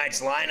start with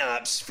tonight's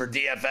lineups for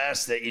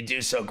DFS that you do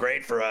so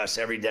great for us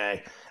every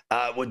day.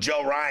 With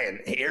Joe Ryan,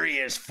 here he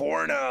is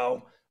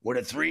 4-0 with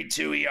a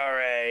 3.2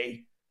 ERA,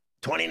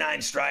 29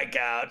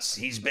 strikeouts.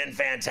 He's been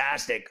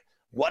fantastic.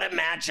 What a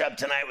matchup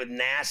tonight with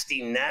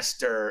Nasty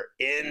Nestor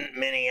in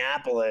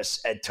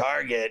Minneapolis at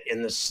Target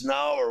in the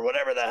snow or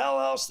whatever the hell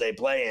else they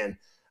play in.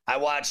 I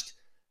watched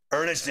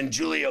Ernest and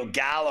Julio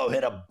Gallo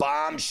hit a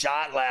bomb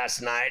shot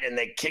last night, and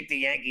they kicked the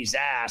Yankees'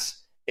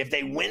 ass. If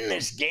they win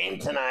this game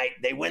tonight,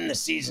 they win the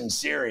season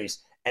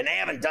series. And they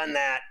haven't done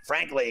that,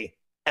 frankly,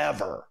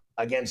 ever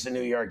against the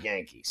New York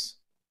Yankees.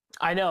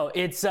 I know.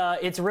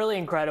 It's really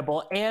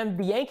incredible. And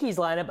the Yankees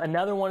lineup,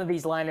 another one of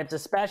these lineups,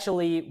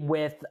 especially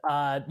with,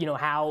 how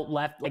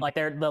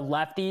they're the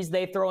lefties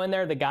they throw in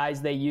there, the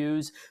guys they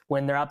use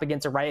when they're up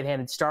against a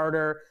right-handed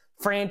starter.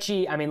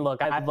 Franchi, I mean,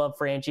 look, I've loved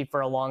Franchi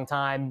for a long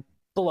time.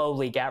 Below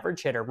league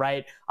average hitter,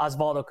 right?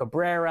 Osvaldo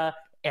Cabrera,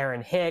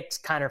 Aaron Hicks,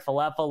 Kiner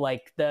Falefa,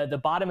 the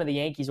bottom of the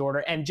Yankees order.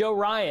 And Joe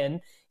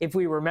Ryan, if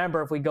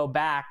we go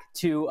back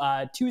to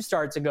 2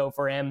 starts ago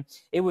for him,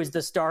 it was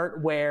the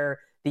start where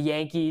the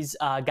Yankees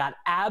got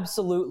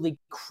absolutely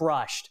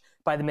crushed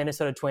by the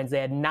Minnesota Twins.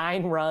 They had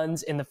 9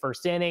 runs in the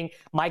first inning.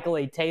 Michael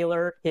A.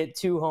 Taylor hit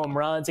 2 home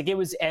runs.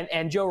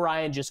 And Joe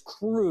Ryan just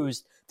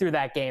cruised through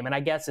that game. And I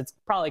guess it's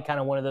probably kind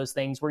of one of those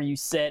things where you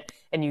sit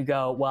and you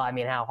go, well, I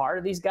mean, how hard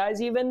are these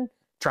guys even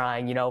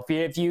trying?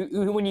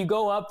 When you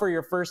go up for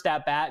your first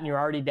at bat and you're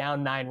already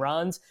down 9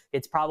 runs,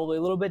 it's probably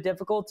a little bit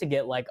difficult to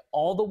get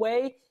all the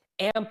way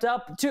amped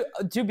up.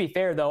 To be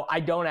fair, though, I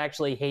don't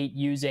actually hate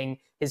using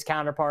his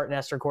counterpart,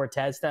 Nestor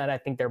Cortez, tonight. I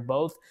think they're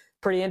both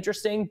pretty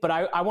interesting, but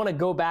I want to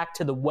go back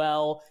to the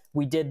well.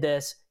 We did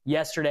this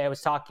yesterday. I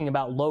was talking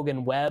about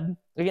Logan Webb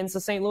against the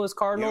St. Louis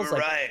Cardinals. You're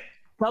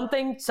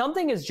right.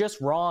 Something is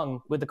just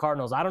wrong with the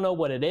Cardinals. I don't know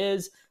what it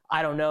is.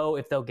 I don't know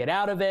if they'll get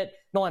out of it.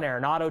 Nolan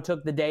Arenado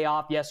took the day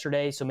off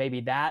yesterday, so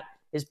maybe that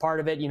is part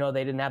of it.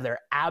 They didn't have their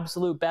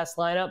absolute best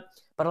lineup,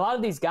 but a lot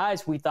of these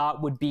guys we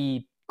thought would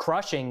be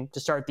crushing to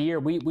start the year.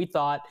 We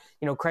thought,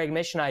 Craig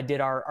Mish and I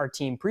did our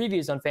team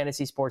previews on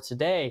Fantasy Sports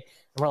Today,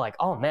 and we're like,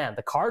 oh man,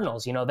 the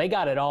Cardinals, they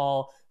got it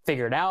all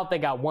figured out. They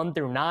got 1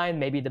 through 9,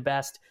 maybe the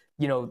best,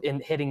 in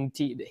hitting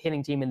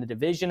team in the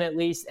division at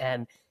least.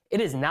 And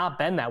it has not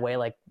been that way.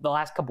 The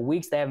last couple of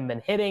weeks, they haven't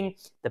been hitting.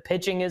 The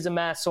pitching is a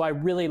mess. So I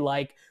really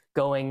like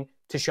going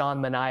to Sean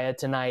Manaea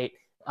tonight.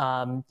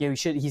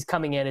 He's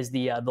coming in as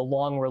the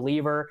long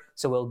reliever,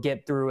 so we'll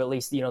get through at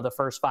least the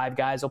first 5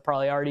 guys will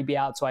probably already be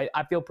out. So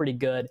I feel pretty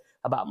good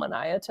about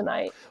Manaea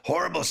tonight.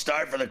 Horrible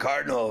start for the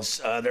Cardinals.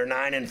 They're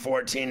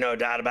 9-14, no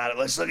doubt about it.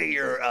 Let's look at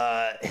your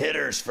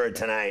hitters for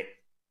tonight.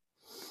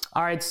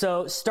 All right,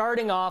 so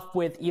starting off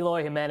with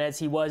Eloy Jimenez,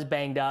 he was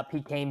banged up.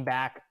 He came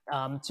back.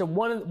 So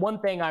one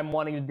thing I'm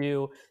wanting to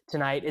do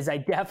tonight is I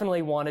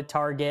definitely want to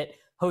target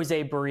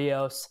Jose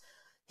Barrios.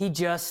 He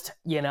just,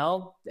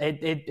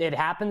 it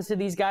happens to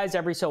these guys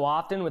every so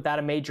often without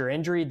a major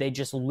injury. They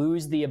just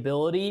lose the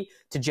ability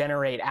to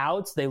generate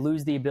outs. They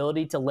lose the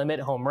ability to limit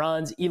home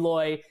runs.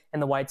 Eloy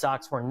and the White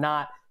Sox were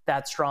not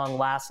that strong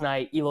last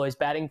night. Eloy's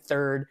batting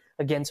 3rd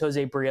against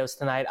Jose Barrios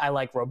tonight. I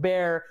like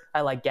Robert.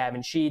 I like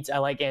Gavin Sheets. I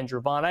like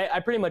Andrew Vaughn. I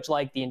pretty much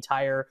like the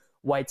entire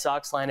White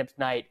Sox lineup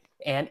tonight.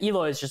 And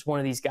Eloy is just one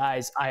of these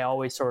guys I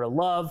always sort of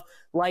love.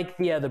 Like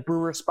the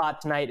Brewer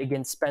spot tonight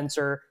against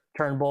Spencer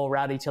Turnbull,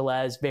 Rowdy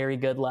Tellez, very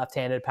good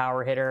left-handed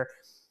power hitter.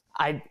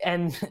 I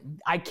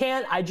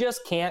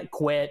just can't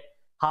quit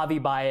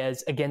Javi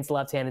Baez against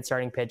left-handed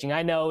starting pitching.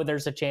 I know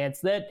there's a chance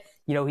that,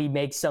 he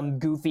makes some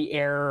goofy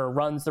error or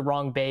runs the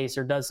wrong base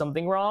or does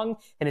something wrong,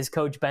 and his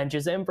coach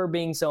benches him for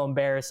being so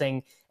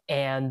embarrassing.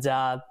 And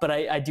but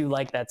I do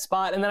like that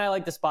spot. And then I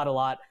like the spot a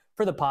lot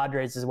for the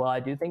Padres as well. I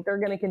do think they're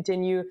going to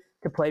continue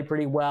to play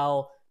pretty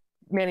well.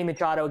 Manny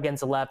Machado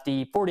against a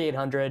lefty,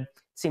 4,800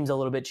 seems a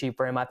little bit cheap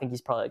for him. I think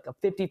he's probably like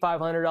a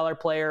 $5,500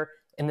 player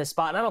in this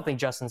spot. And I don't think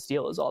Justin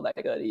Steele is all that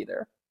good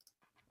either.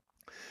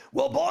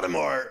 Well,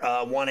 Baltimore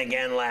won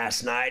again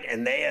last night,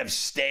 and they have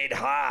stayed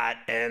hot,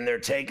 and they're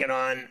taking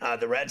on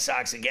the Red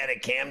Sox again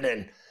at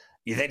Camden.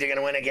 You think they're going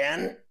to win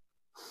again?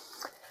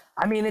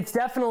 I mean, it's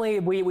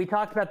definitely, we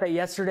talked about that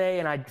yesterday,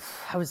 and I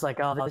was like,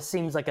 oh, this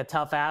seems like a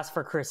tough ask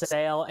for Chris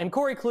Sale. And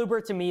Corey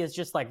Kluber, to me, is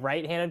just like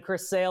right-handed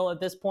Chris Sale at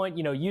this point.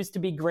 Used to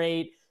be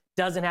great,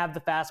 doesn't have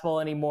the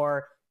fastball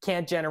anymore,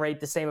 can't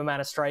generate the same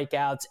amount of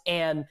strikeouts.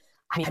 And,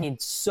 I mean,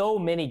 so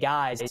many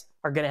guys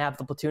are going to have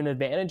the platoon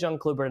advantage on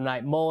Kluber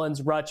tonight.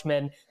 Mullins,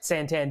 Rutschman,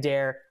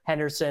 Santander,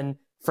 Henderson,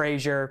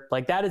 Frazier.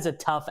 Like, that is a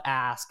tough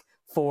ask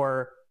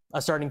for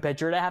a starting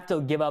pitcher to have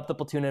to give up the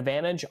platoon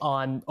advantage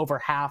on over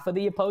half of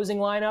the opposing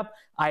lineup.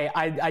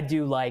 I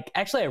do like,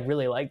 actually, I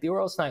really like the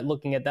Orioles tonight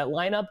looking at that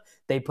lineup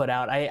they put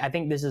out. I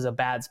think this is a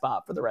bad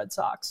spot for the Red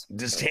Sox.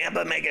 Does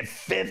Tampa make it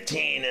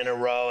 15 in a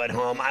row at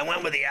home? I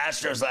went with the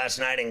Astros last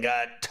night and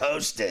got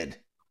toasted.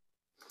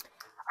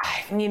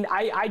 I mean,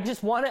 I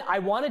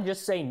want to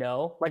just say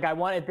no. Like,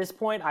 at this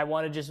point, I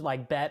want to just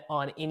like bet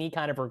on any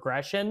kind of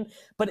regression,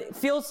 but it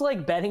feels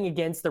like betting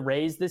against the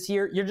Rays this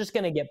year, you're just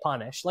going to get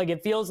punished. Like,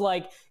 it feels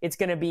like it's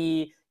going to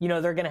be,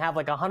 they're going to have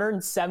like a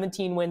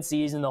 117 win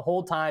season. The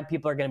whole time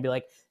people are going to be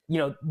like,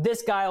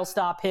 this guy will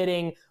stop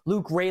hitting.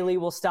 Luke Raley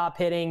will stop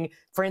hitting.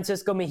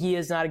 Francisco Mejia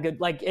is not a good,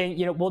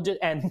 and we'll just,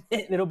 and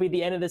it'll be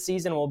the end of the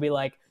season. We'll be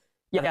like,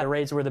 yeah, the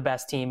Rays were the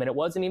best team, and it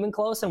wasn't even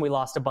close, and we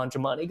lost a bunch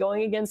of money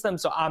going against them,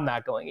 so I'm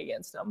not going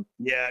against them.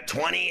 Yeah,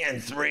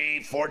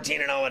 20-3,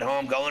 14-0 at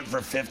home, going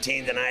for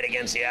 15 tonight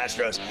against the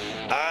Astros.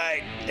 All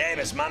right,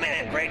 Davis, my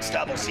man, great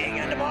stuff. We'll see you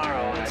again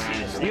tomorrow.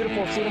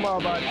 Beautiful. See you tomorrow,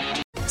 bud.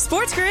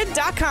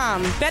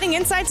 SportsGrid.com. Betting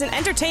insights and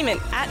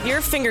entertainment at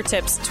your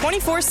fingertips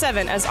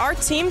 24/7 as our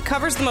team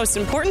covers the most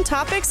important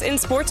topics in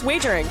sports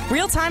wagering.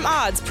 Real-time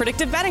odds,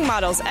 predictive betting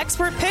models,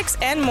 expert picks,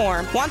 and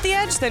more. Want the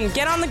edge? Then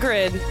get on the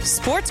grid.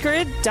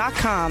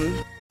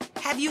 SportsGrid.com.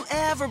 Have you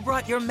ever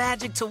brought your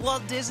magic to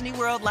Walt Disney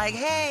World like,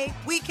 hey,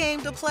 we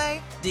came to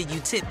play? Did you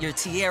tip your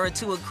tiara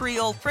to a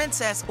Creole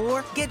princess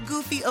or get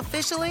goofy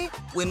officially?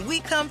 When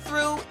we come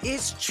through,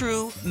 it's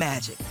true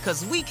magic,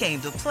 because we came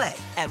to play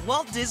at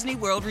Walt Disney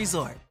World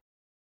Resort.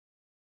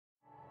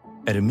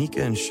 At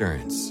Amica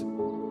Insurance,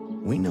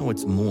 we know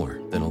it's more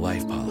than a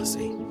life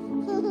policy.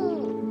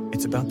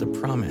 It's about the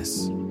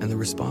promise and the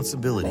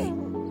responsibility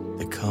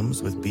that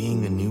comes with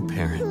being a new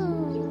parent.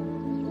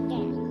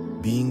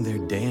 Being there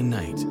day and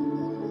night,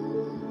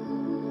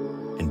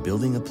 and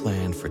building a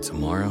plan for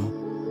tomorrow,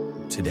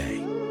 today.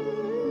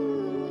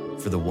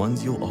 For the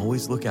ones you'll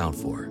always look out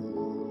for,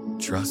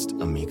 trust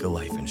Amica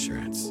Life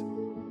Insurance.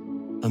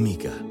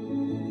 Amica,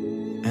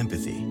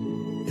 empathy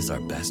is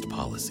our best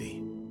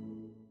policy.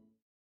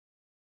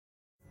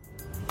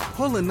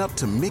 Pulling up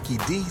to Mickey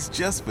D's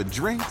just for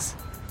drinks?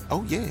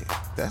 Oh yeah,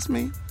 that's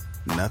me.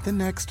 Nothing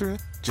extra,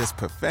 just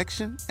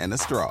perfection and a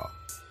straw.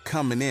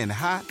 Coming in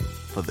hot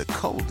for the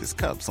coldest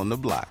cups on the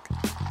block.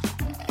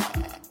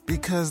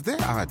 Because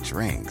there are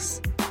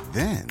drinks.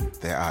 Then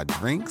there are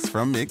drinks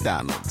from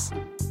McDonald's.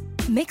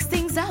 Mix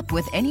things up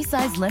with any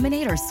size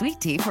lemonade or sweet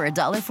tea for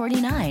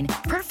 $1.49.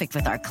 Perfect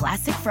with our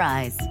classic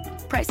fries.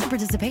 Price and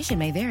participation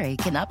may vary.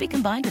 Cannot be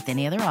combined with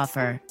any other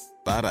offer.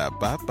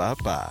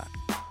 Ba-da-ba-ba-ba.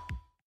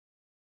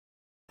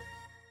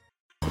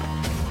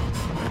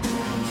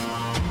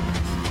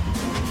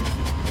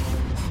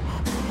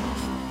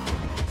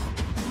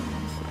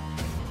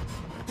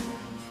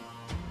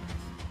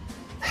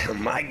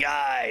 My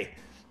guy,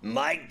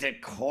 Mike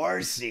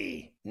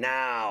DeCourcy,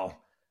 now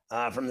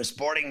from the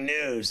Sporting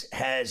News,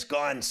 has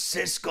gone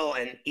Siskel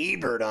and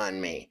Ebert on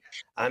me.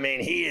 I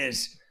mean, he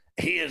is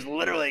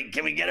literally,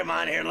 can we get him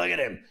on here? Look at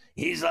him.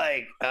 He's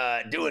like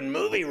doing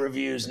movie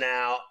reviews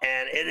now,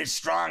 and it is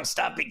strong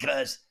stuff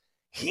because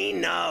he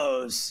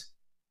knows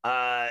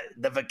the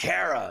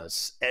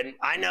Vaqueros. And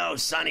I know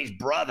Sonny's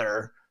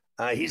brother.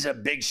 He's a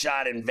big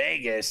shot in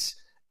Vegas,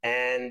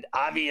 and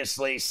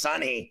obviously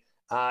Sonny,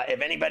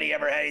 if anybody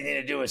ever had anything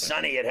to do with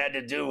Sonny, it had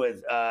to do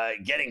with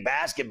getting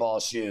basketball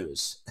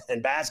shoes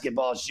and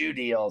basketball shoe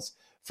deals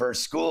for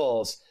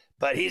schools.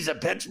 But he's a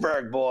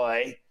Pittsburgh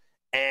boy,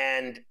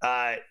 and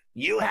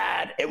you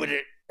had, it would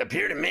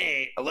appear to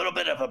me, a little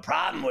bit of a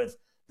problem with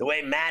the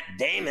way Matt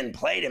Damon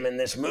played him in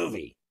this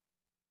movie.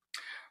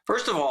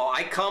 First of all,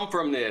 I come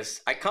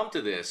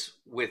to this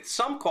with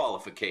some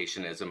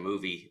qualification as a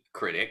movie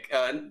critic.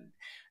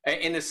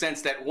 In the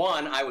sense that,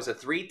 one, I was a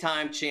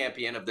 3-time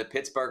champion of the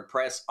Pittsburgh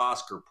Press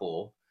Oscar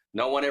pool.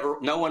 No one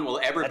will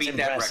ever beat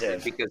that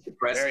record because the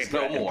press is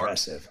no more.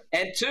 Impressive.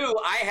 And two,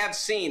 I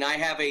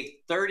have a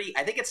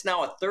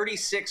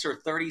 36 or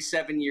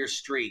 37 year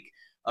streak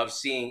of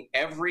seeing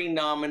every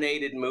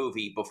nominated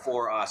movie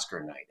before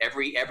Oscar night,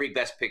 every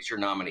Best Picture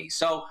nominee.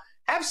 So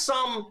have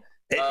some.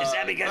 Is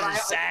that because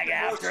of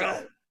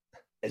SAG-AFTRA?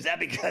 Is that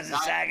because of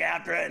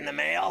SAG-AFTRA in the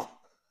mail?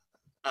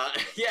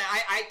 Yeah,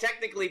 I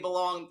technically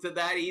belong to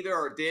that either,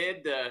 or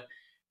did.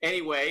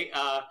 Anyway,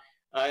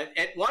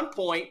 at one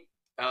point,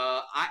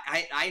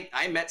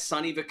 I met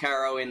Sonny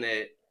Vaccaro in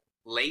the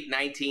late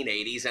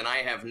 1980s, and I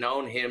have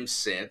known him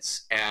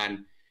since,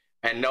 and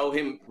know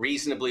him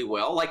reasonably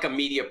well, like a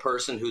media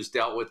person who's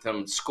dealt with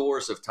him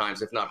scores of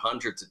times, if not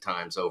hundreds of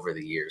times over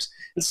the years.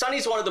 And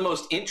Sonny's one of the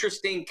most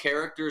interesting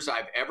characters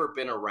I've ever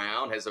been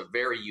around, has a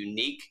very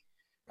unique,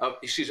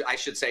 I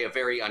should say a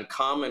very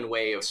uncommon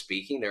way of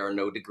speaking. There are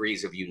no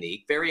degrees of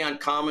unique. Very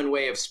uncommon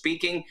way of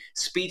speaking,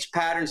 speech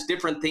patterns,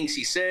 different things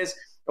he says.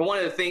 And one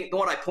of the things,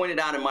 what I pointed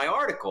out in my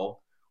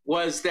article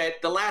was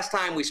that the last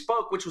time we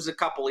spoke, which was a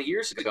couple of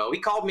years ago, he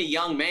called me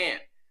young man.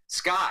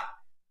 Scott,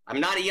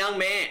 I'm not a young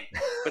man,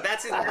 but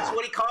that's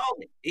what he called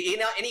me.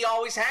 And he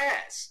always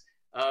has.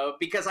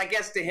 Because I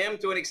guess to him,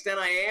 to an extent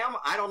I am,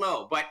 I don't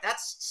know. But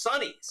that's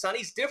Sonny.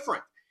 Sonny's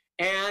different.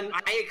 And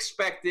I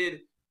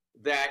expected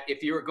that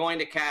if you were going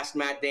to cast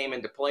Matt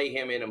Damon to play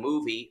him in a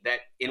movie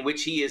in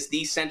which he is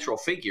the central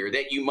figure,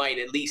 that you might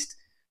at least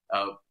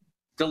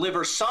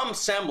deliver some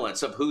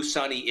semblance of who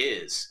Sonny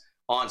is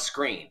on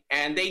screen.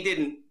 And they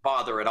didn't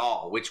bother at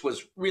all, which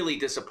was really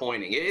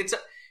disappointing.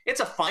 It's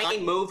a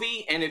fine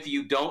movie, and if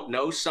you don't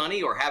know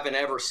Sonny or haven't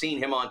ever seen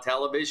him on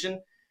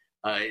television,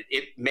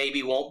 it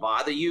maybe won't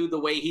bother you the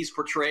way he's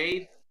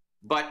portrayed.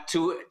 But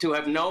to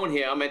have known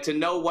him and to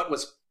know what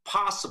was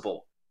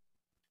possible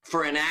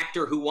for an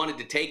actor who wanted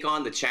to take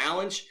on the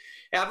challenge.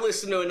 I've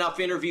listened to enough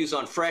interviews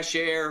on Fresh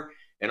Air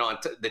and on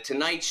The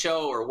Tonight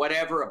Show or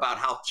whatever about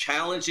how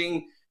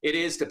challenging it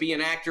is to be an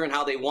actor and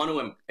how they want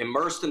to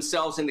immerse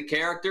themselves in the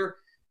character.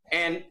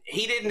 And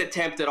he didn't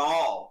attempt at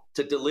all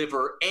to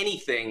deliver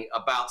anything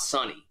about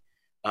Sonny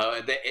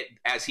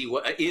as he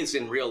is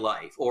in real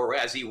life or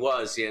as he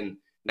was in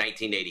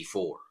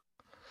 1984.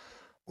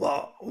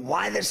 Well,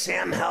 why the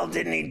Sam hell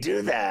didn't he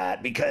do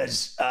that?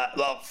 Because,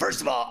 well,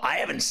 first of all, I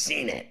haven't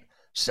seen it.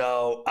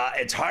 So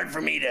it's hard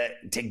for me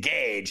to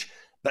gauge,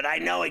 but I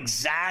know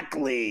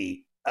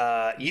exactly,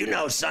 you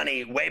know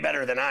Sonny way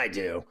better than I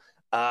do.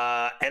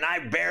 And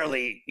I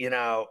barely,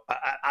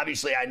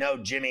 obviously I know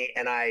Jimmy,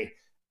 and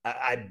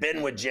I've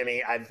been with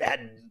Jimmy. I've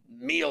had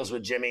meals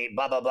with Jimmy,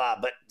 blah, blah, blah.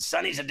 But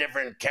Sonny's a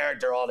different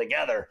character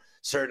altogether,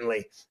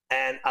 certainly.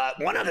 And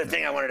one other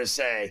thing I wanted to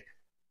say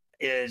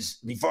is,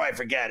 before I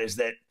forget, is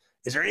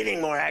there anything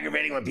more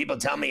aggravating when people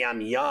tell me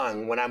I'm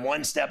young when I'm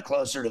one step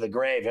closer to the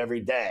grave every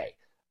day?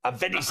 I'm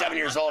 57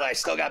 years old. I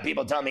still got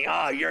people telling me,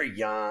 "Oh, you're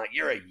young.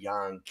 You're a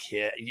young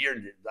kid."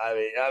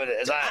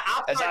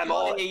 I'm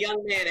calling you a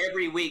young man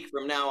every week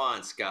from now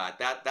on, Scott.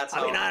 That's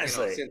how. I mean,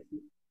 honestly.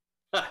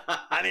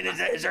 I mean,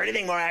 is there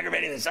anything more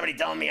aggravating than somebody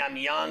telling me I'm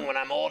young when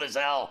I'm old as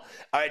hell?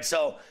 All right,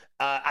 so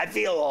I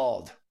feel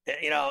old.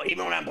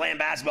 Even when I'm playing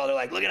basketball, they're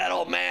like, "Look at that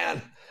old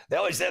man." They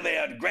always say they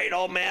had a great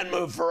old man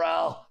move,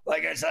 Ferrall.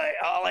 Like I say,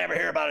 all I ever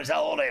hear about is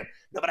how old I am.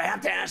 No, but I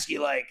have to ask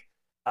you,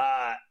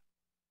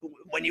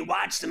 when you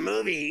watch the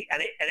movie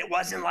and it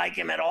wasn't like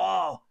him at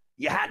all,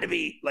 you had to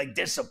be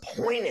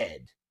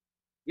disappointed.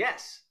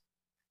 Yes.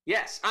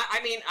 I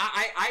mean,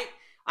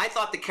 I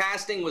thought the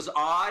casting was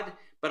odd,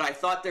 but I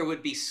thought there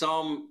would be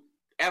some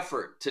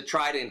effort to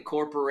try to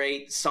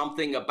incorporate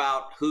something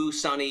about who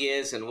Sonny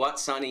is and what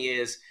Sonny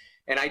is.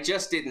 And I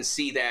just didn't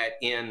see that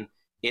in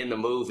the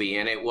movie.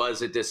 And it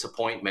was a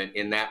disappointment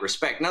in that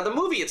respect. Now, the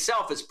movie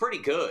itself is pretty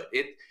good.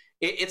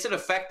 It's an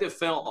effective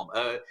film.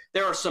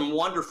 There are some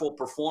wonderful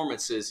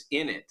performances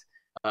in it.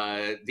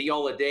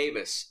 Viola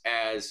Davis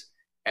as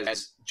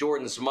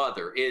Jordan's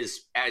mother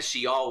is, as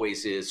she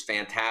always is,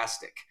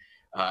 fantastic.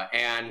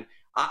 And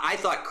I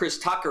thought Chris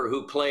Tucker,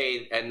 who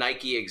played a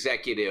Nike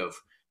executive,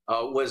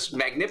 was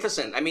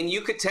magnificent. I mean,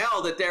 you could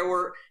tell that there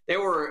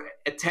were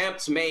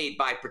attempts made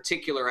by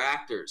particular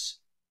actors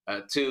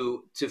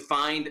to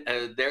find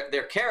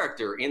their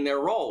character in their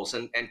roles.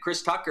 And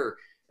Chris Tucker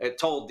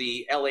told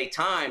the LA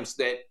Times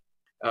that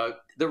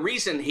the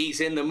reason he's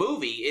in the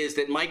movie is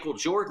that Michael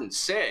Jordan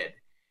said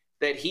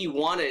that he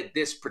wanted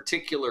this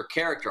particular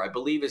character. I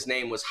believe his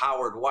name was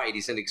Howard White.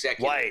 He's an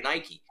executive at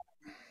Nike.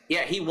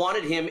 Yeah, he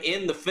wanted him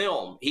in the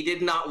film. He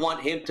did not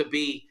want him to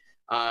be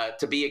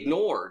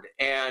ignored.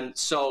 And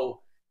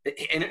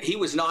he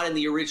was not in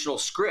the original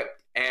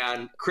script.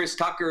 And Chris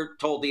Tucker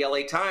told the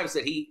LA Times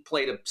that he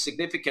played a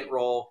significant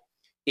role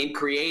in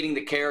creating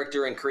the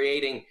character and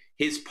creating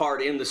his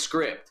part in the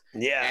script.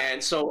 Yeah.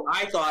 And so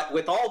I thought,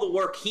 with all the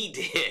work he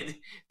did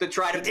to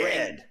try to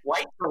bring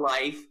White to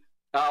life,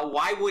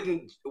 why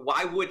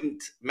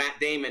wouldn't Matt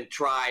Damon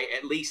try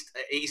at least?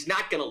 He's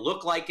not going to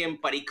look like him,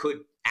 but he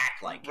could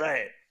act like him.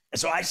 Right.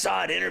 So I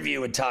saw an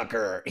interview with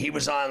Tucker. He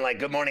was on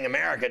Good Morning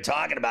America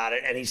talking about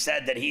it, and he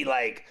said that he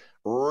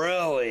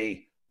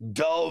really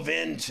dove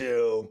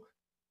into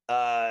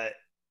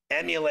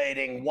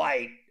emulating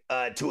White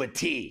to a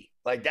T.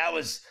 That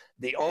was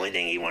the only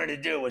thing he wanted to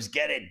do, was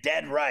get it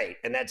dead right.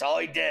 And that's all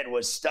he did,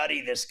 was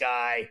study this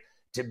guy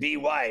to be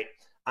White.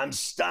 I'm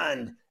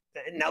stunned.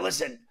 Now,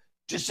 listen,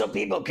 just so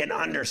people can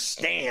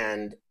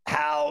understand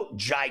how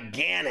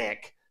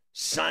gigantic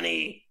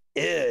Sonny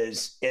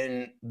is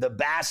in the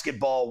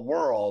basketball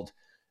world,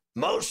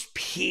 most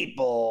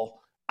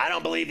people, I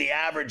don't believe the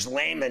average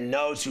layman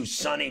knows who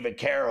Sonny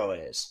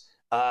Vaccaro is.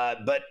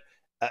 But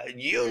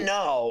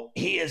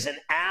he is an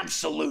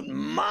absolute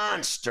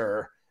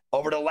monster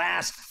over the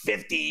last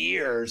 50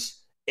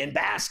 years in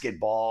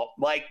basketball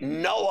like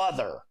no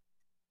other.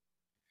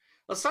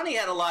 Well, Sonny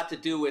had a lot to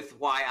do with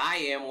why I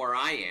am where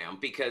I am,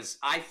 because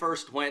I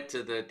first went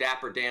to the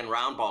Dapper Dan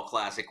Roundball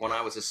Classic when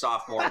I was a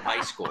sophomore in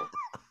high school.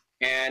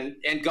 And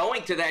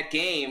going to that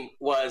game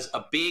was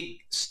a big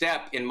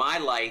step in my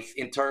life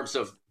in terms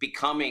of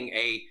becoming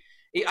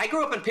I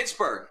grew up in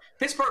Pittsburgh.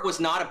 Pittsburgh was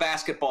not a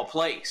basketball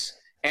place.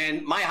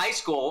 And my high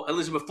school,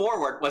 Elizabeth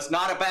Forward, was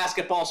not a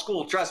basketball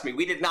school. Trust me,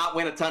 we did not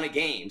win a ton of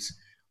games.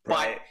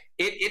 Right.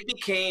 But it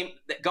became,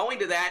 going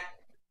to that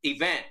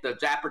event, the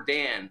Dapper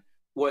Dan,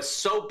 was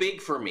so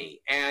big for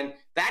me. And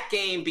that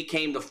game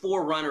became the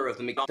forerunner of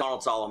the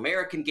McDonald's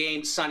All-American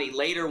game. Sonny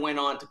later went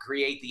on to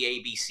create the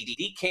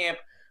ABCD camp,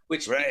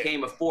 which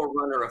became a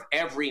forerunner of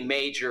every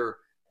major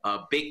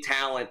big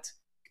talent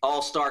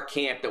all-star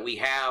camp that we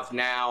have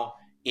now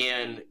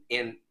in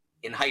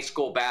high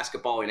school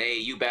basketball, in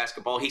AAU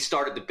basketball. He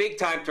started the Big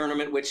Time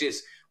tournament, which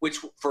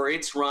for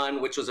its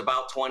run, which was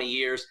about 20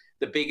 years,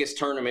 the biggest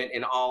tournament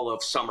in all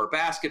of summer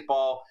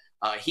basketball.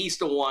 He's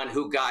the one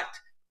who got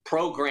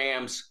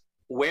programs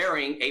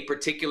wearing a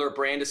particular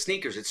brand of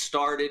sneakers. It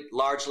started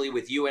largely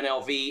with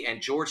UNLV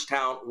and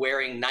Georgetown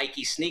wearing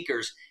Nike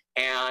sneakers,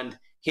 and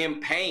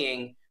him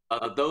paying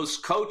those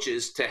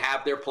coaches to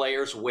have their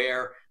players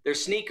wear their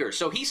sneakers.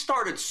 So he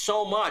started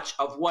so much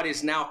of what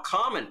is now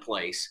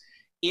commonplace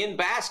in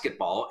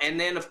basketball. And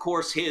then, of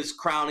course, his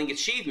crowning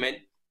achievement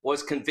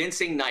was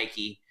convincing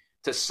Nike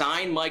to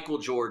sign Michael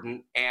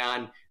Jordan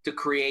and to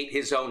create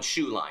his own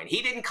shoe line.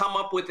 He didn't come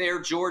up with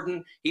Air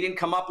Jordan. He didn't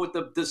come up with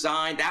the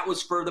design. That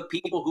was for the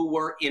people who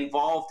were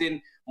involved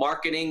in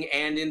marketing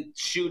and in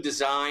shoe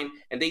design,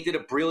 and they did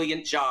a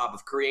brilliant job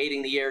of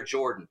creating the Air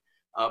Jordan.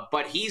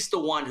 But he's the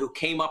one who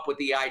came up with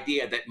the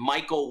idea that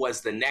Michael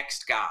was the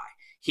next guy.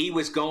 He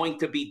was going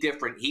to be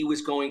different. He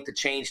was going to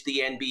change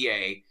the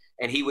NBA,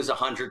 and he was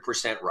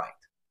 100% right.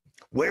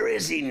 Where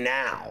is he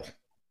now?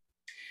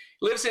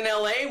 Lives in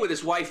L.A. with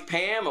his wife,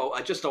 Pam,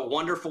 just a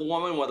wonderful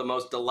woman, one of the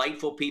most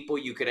delightful people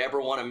you could ever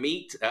want to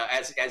meet,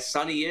 as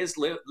Sonny is.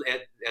 Live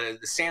at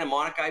the Santa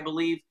Monica, I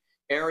believe,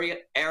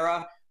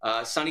 era.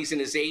 Sonny's in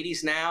his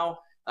 80s now.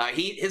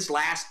 His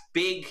last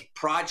big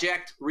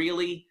project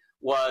really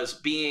was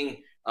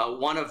being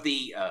one of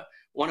the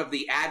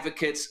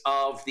advocates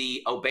of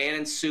the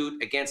O'Bannon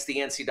suit against the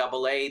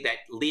NCAA that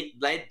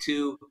led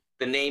to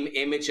the name,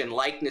 image, and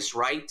likeness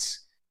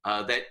rights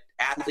that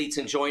athletes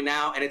enjoy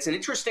now. And it's an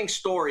interesting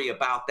story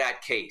about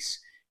that case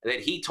that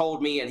he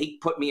told me, and he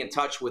put me in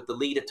touch with the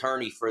lead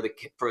attorney for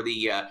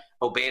the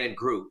O'Bannon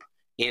group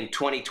in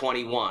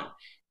 2021,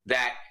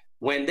 that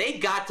when they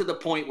got to the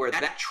point where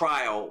that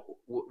trial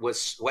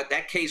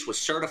that case was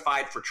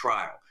certified for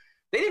trial,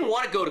 they didn't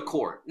want to go to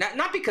court,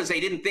 not because they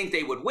didn't think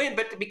they would win,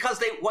 but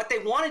because what they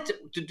wanted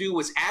to do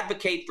was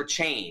advocate for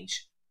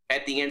change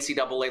at the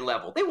NCAA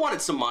level. They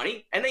wanted some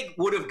money, and they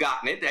would have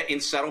gotten it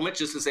in settlement,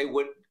 just as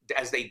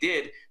they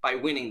did by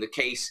winning the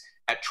case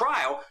at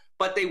trial.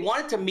 But they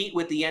wanted to meet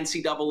with the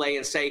NCAA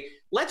and say,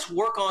 let's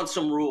work on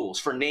some rules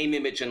for name,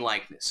 image, and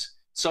likeness,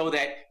 so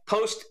that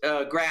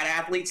post-grad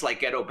athletes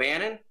like Ed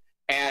O'Bannon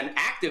and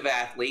active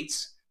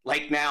athletes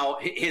like now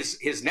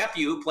his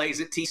nephew who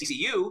plays at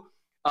TCU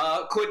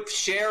could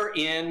share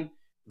in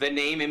the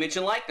name, image,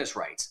 and likeness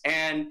rights.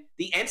 And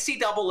the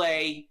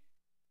NCAA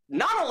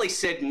not only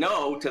said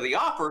no to the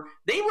offer,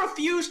 they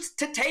refused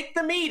to take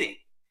the meeting.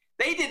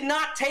 They did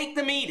not take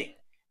the meeting.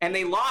 And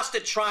they lost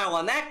a trial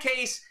on that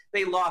case.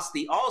 They lost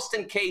the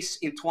Alston case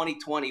in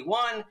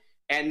 2021.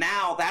 And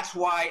now that's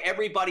why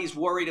everybody's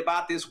worried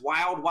about this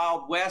wild,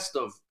 wild west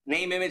of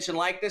name, image, and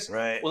likeness.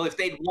 Right. Well, if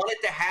they'd wanted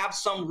to have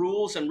some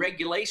rules and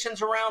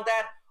regulations around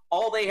that,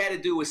 all they had to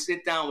do was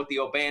sit down with the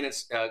O'Bannon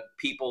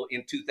people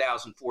in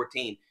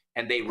 2014,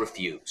 and they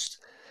refused.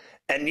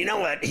 And you know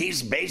what?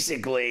 He's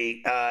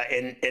basically,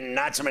 in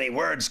not so many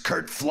words,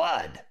 Kurt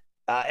Flood,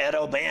 Ed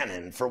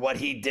O'Bannon, for what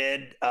he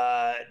did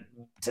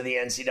to the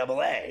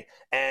NCAA.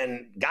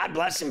 And God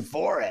bless him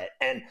for it.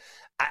 And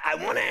I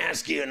want to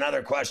ask you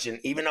another question,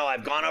 even though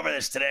I've gone over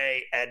this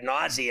today ad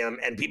nauseum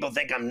and people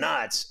think I'm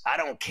nuts. I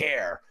don't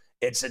care.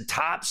 It's a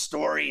top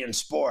story in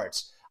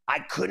sports. I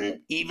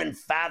couldn't even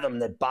fathom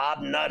that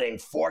Bob Nutting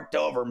forked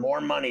over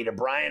more money to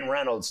Brian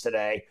Reynolds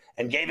today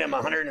and gave him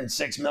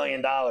 $106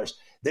 million.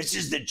 This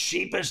is the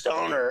cheapest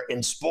owner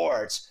in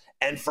sports.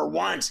 And for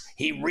once,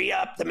 he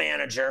re-upped the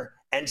manager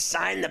and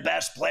signed the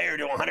best player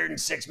to a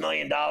 $106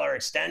 million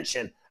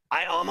extension.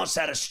 I almost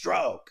had a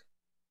stroke.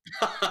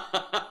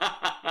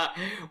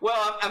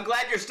 Well, I'm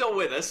glad you're still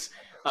with us.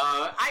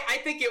 I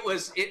think it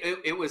was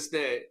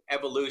the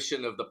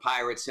evolution of the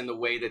Pirates in the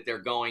way that they're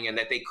going, and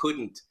that they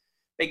couldn't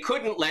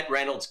let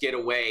Reynolds get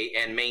away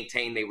and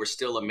maintain they were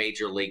still a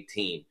major league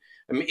team.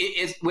 I mean,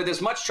 with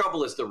as much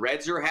trouble as the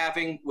Reds are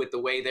having with the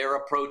way they're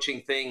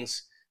approaching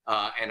things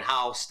and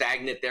how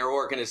stagnant their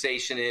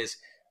organization is,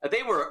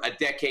 they were a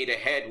decade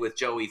ahead with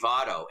Joey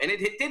Votto, and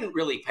it didn't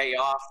really pay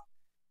off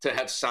to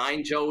have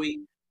signed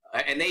Joey.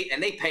 And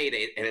they paid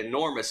an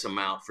enormous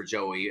amount for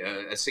Joey,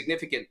 a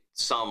significant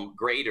sum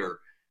greater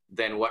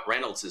than what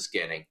Reynolds is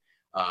getting.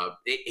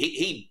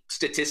 He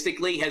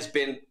statistically has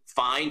been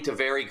fine to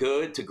very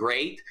good to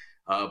great,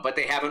 but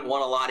they haven't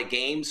won a lot of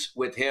games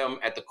with him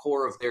at the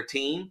core of their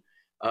team.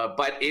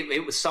 But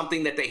it was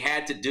something that they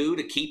had to do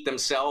to keep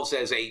themselves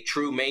as a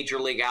true major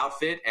league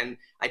outfit. And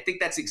I think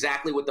that's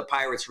exactly what the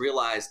Pirates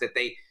realized, that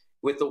they,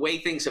 with the way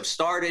things have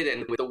started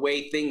and with the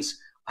way things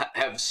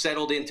have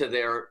settled into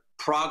their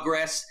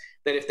progress,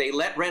 that if they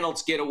let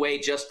Reynolds get away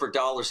just for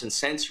dollars and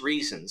cents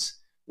reasons,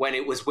 when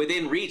it was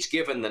within reach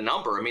given the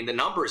number, I mean, the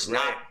number is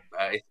not,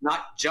 it's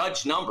not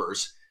judge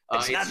numbers.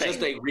 It's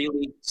just a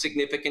really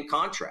significant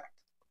contract.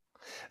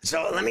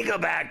 So let me go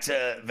back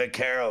to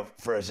Vaccaro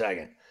for a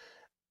second.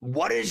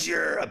 What is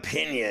your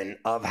opinion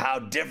of how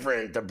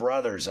different the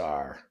brothers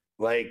are?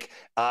 Like,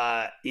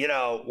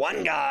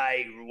 one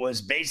guy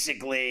was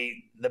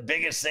basically the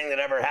biggest thing that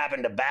ever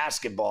happened to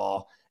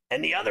basketball,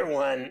 and the other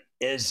one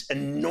is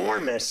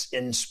enormous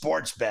in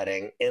sports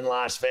betting in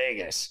Las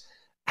Vegas.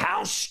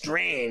 How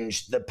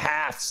strange the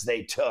paths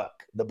they took,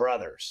 the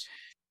brothers.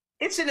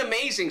 It's an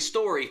amazing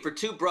story for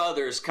two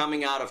brothers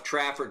coming out of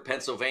Trafford,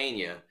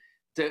 Pennsylvania.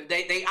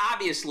 They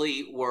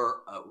obviously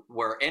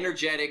were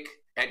energetic,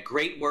 had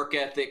great work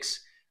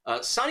ethics.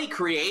 Sonny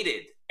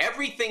created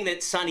everything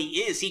that Sonny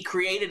is. He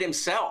created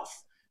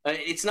himself.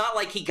 It's not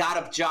like he got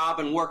a job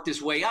and worked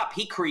his way up.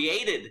 He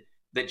created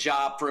the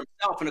job for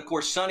himself. And of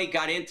course, Sonny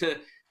got into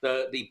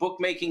the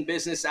bookmaking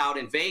business out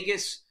in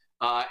Vegas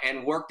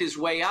and worked his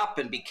way up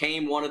and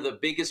became one of the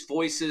biggest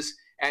voices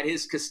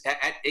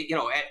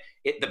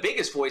the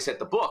biggest voice at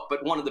the book,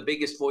 but one of the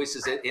biggest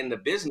voices in the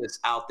business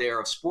out there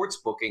of sports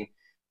booking.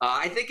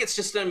 I think it's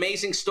just an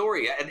amazing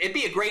story. It'd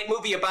be a great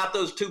movie about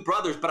those two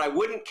brothers, but I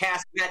wouldn't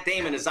cast Matt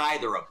Damon as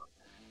either of them.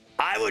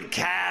 I would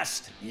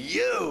cast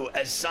you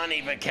as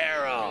Sonny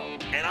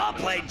Vaccaro, and I'll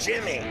play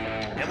Jimmy,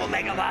 and we'll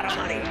make a lot of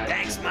money.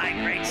 Thanks, Mike.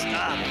 Great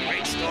stuff.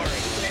 Great story.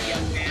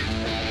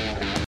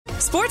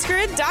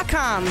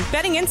 SportsGrid.com.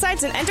 Betting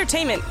insights and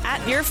entertainment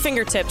at your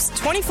fingertips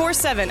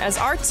 24/7 as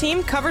our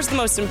team covers the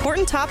most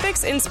important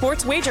topics in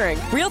sports wagering.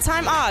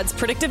 Real-time odds,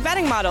 predictive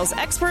betting models,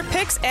 expert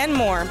picks, and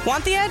more.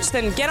 Want the edge?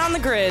 Then get on the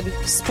grid.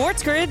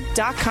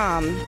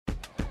 SportsGrid.com.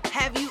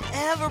 Have you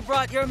ever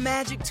brought your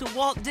magic to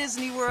Walt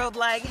Disney World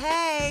like,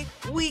 hey,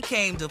 we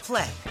came to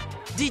play?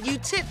 Did you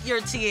tip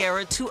your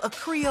tiara to a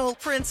Creole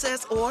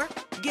princess or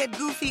get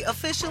goofy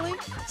officially?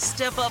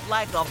 Step up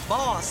like a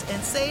boss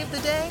and save the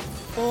day?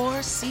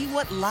 Or see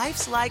what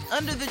life's like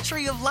under the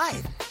tree of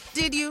life?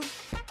 Did you?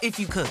 If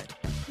you could.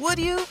 Would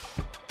you?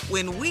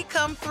 When we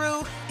come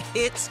through,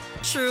 it's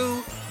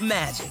true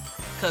magic.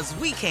 'Cause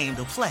we came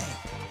to play.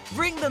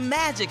 Bring the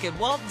magic at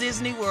Walt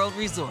Disney World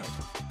Resort.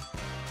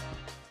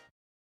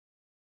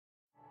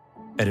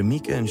 At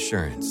Amica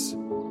Insurance,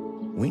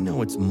 we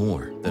know it's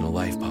more than a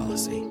life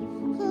policy.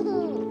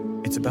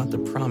 It's about the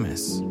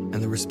promise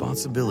and the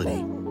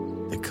responsibility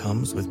that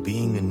comes with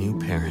being a new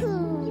parent.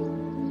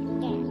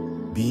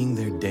 Being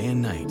there day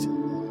and night,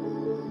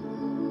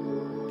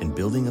 and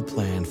building a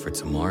plan for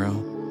tomorrow,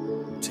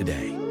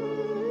 today.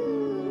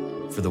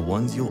 For the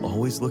ones you'll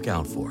always look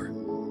out for,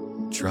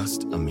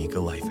 trust Amica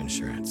Life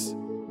Insurance.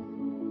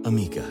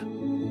 Amica,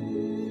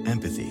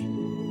 empathy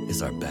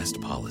is our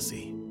best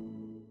policy.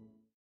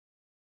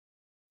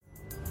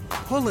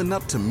 Pulling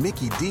up to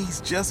Mickey D's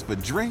just for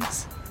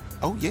drinks?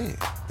 Oh yeah,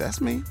 that's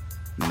me.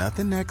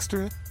 Nothing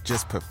extra,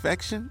 just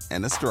perfection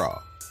and a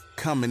straw.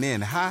 Coming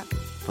in hot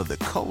for the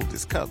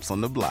coldest cups on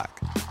the block.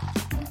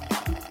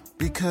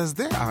 Because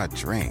there are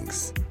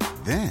drinks.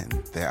 Then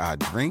there are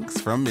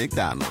drinks from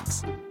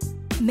McDonald's.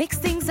 Mix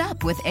things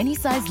up with any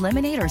size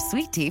lemonade or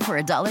sweet tea for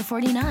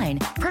 $1.49.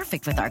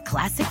 Perfect with our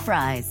classic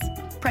fries.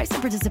 Price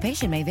and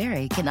participation may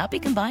vary. Cannot be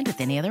combined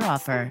with any other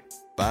offer.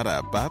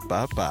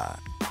 Ba-da-ba-ba-ba.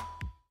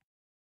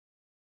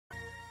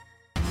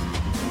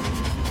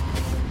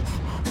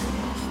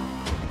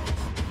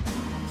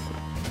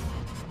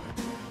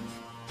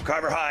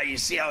 Carver High, you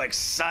see how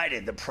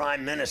excited the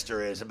Prime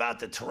Minister is about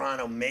the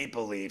Toronto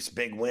Maple Leafs'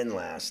 big win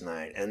last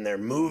night, and they're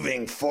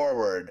moving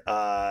forward.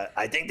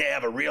 I think they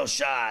have a real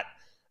shot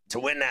to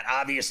win that.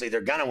 Obviously,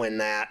 they're going to win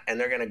that, and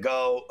they're going to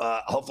go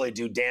hopefully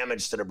do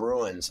damage to the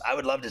Bruins. I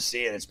would love to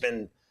see it. It's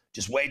been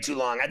just way too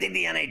long. I think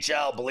the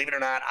NHL, believe it or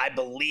not, I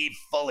believe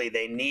fully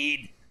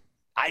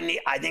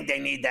I think they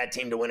need that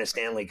team to win a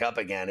Stanley Cup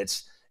again.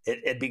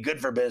 It'd be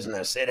good for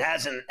business. It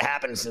hasn't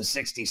happened since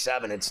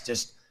 '67. It's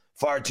just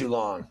far too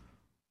long.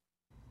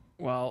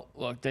 Well,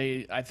 look,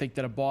 I think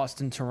that a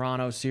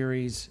Boston-Toronto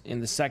series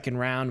in the second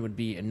round would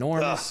be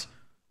enormous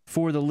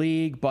for the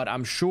league, but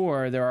I'm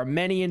sure there are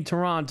many in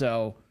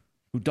Toronto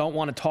who don't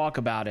want to talk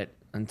about it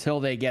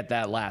until they get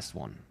that last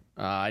one.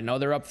 I know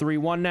they're up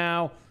 3-1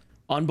 now.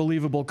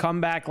 Unbelievable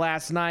comeback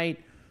last night,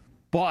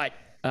 but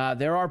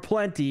there are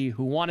plenty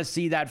who want to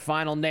see that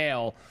final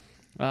nail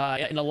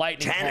in a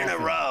lightning 10 in a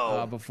coffin,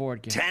 row. Before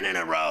it came. 10 in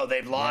a row.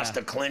 They've lost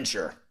a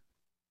clincher.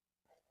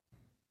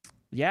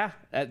 Yeah,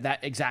 that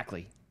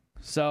exactly.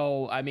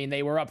 So, I mean,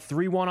 they were up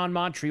 3-1 on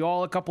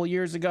Montreal a couple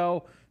years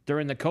ago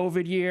during the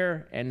COVID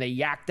year, and they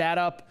yacked that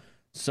up.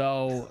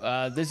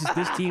 So this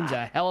team's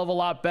a hell of a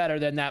lot better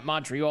than that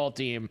Montreal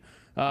team.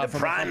 The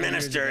prime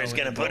minister is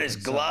going to put his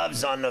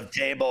gloves on the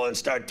table and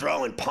start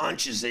throwing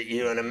punches at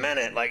you in a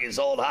minute, like his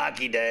old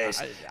hockey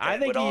days. I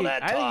think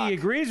he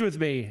agrees with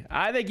me.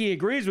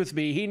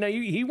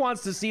 He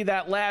wants to see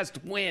that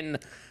last win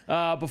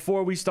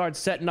before we start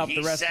setting up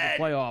the rest of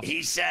the playoffs.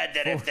 He said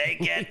that if they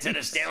get to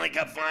the Stanley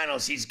Cup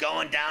Finals, he's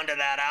going down to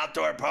that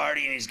outdoor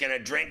party and he's going to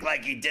drink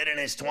like he did in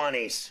his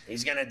 20s.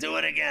 He's going to do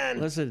it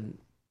again. Listen,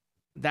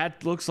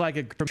 that looks like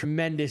a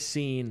tremendous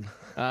scene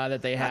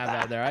that they have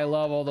out there. I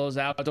love all those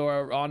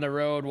outdoor, on the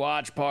road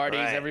watch parties.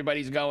 Right.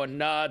 Everybody's going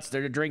nuts.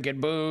 They're drinking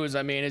booze.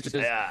 I mean, it's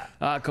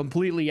just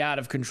completely out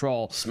of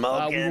control.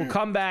 Smoking. We will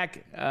come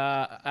back.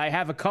 I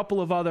have a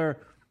couple of other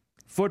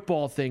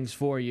football things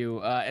for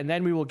you, and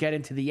then we will get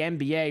into the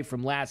NBA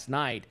from last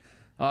night,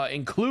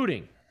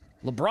 including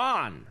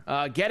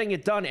LeBron getting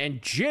it done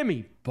and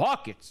Jimmy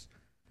Buckets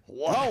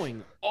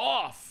going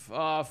off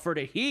for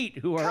the Heat,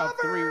 who are up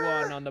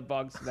 3-1 on the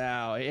Bucks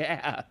now.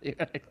 Yeah,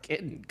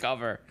 getting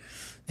cover.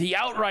 The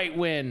outright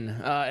win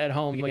at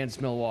home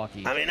against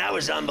Milwaukee. I mean, that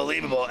was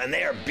unbelievable, and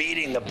they are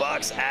beating the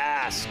Bucks'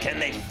 ass. Can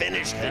they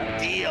finish the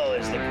deal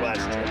is the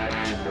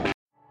question.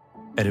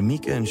 At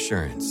Amica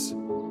Insurance,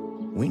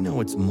 we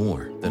know it's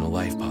more than a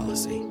life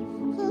policy.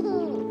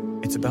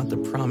 It's about the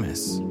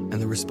promise and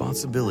the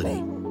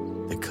responsibility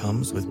that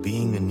comes with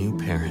being a new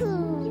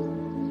parent.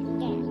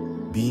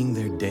 Being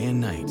there day and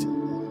night,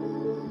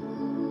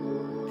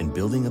 and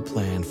building a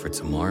plan for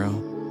tomorrow,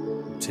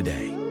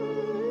 today.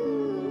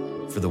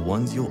 For the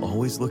ones you'll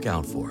always look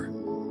out for,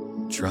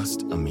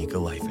 trust Amica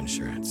Life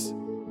Insurance.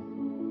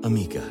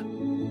 Amica,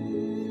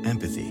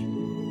 empathy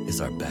is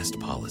our best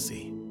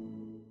policy.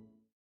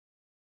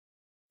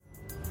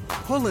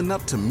 Pulling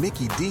up to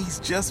Mickey D's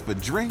just for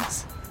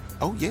drinks?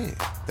 Oh yeah,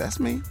 that's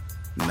me.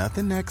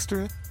 Nothing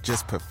extra,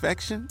 just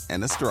perfection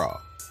and a straw.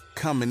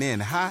 Coming in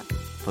hot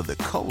for the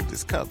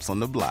coldest cups on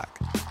the block.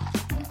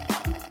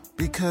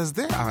 Because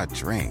there are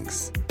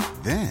drinks.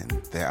 Then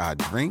there are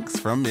drinks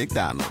from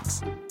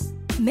McDonald's.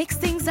 Mix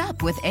things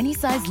up with any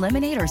size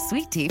lemonade or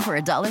sweet tea for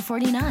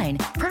 $1.49.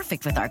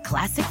 Perfect with our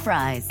classic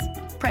fries.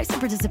 Price and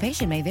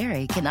participation may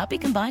vary. Cannot be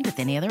combined with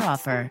any other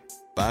offer.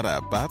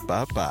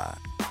 Ba-da-ba-ba-ba.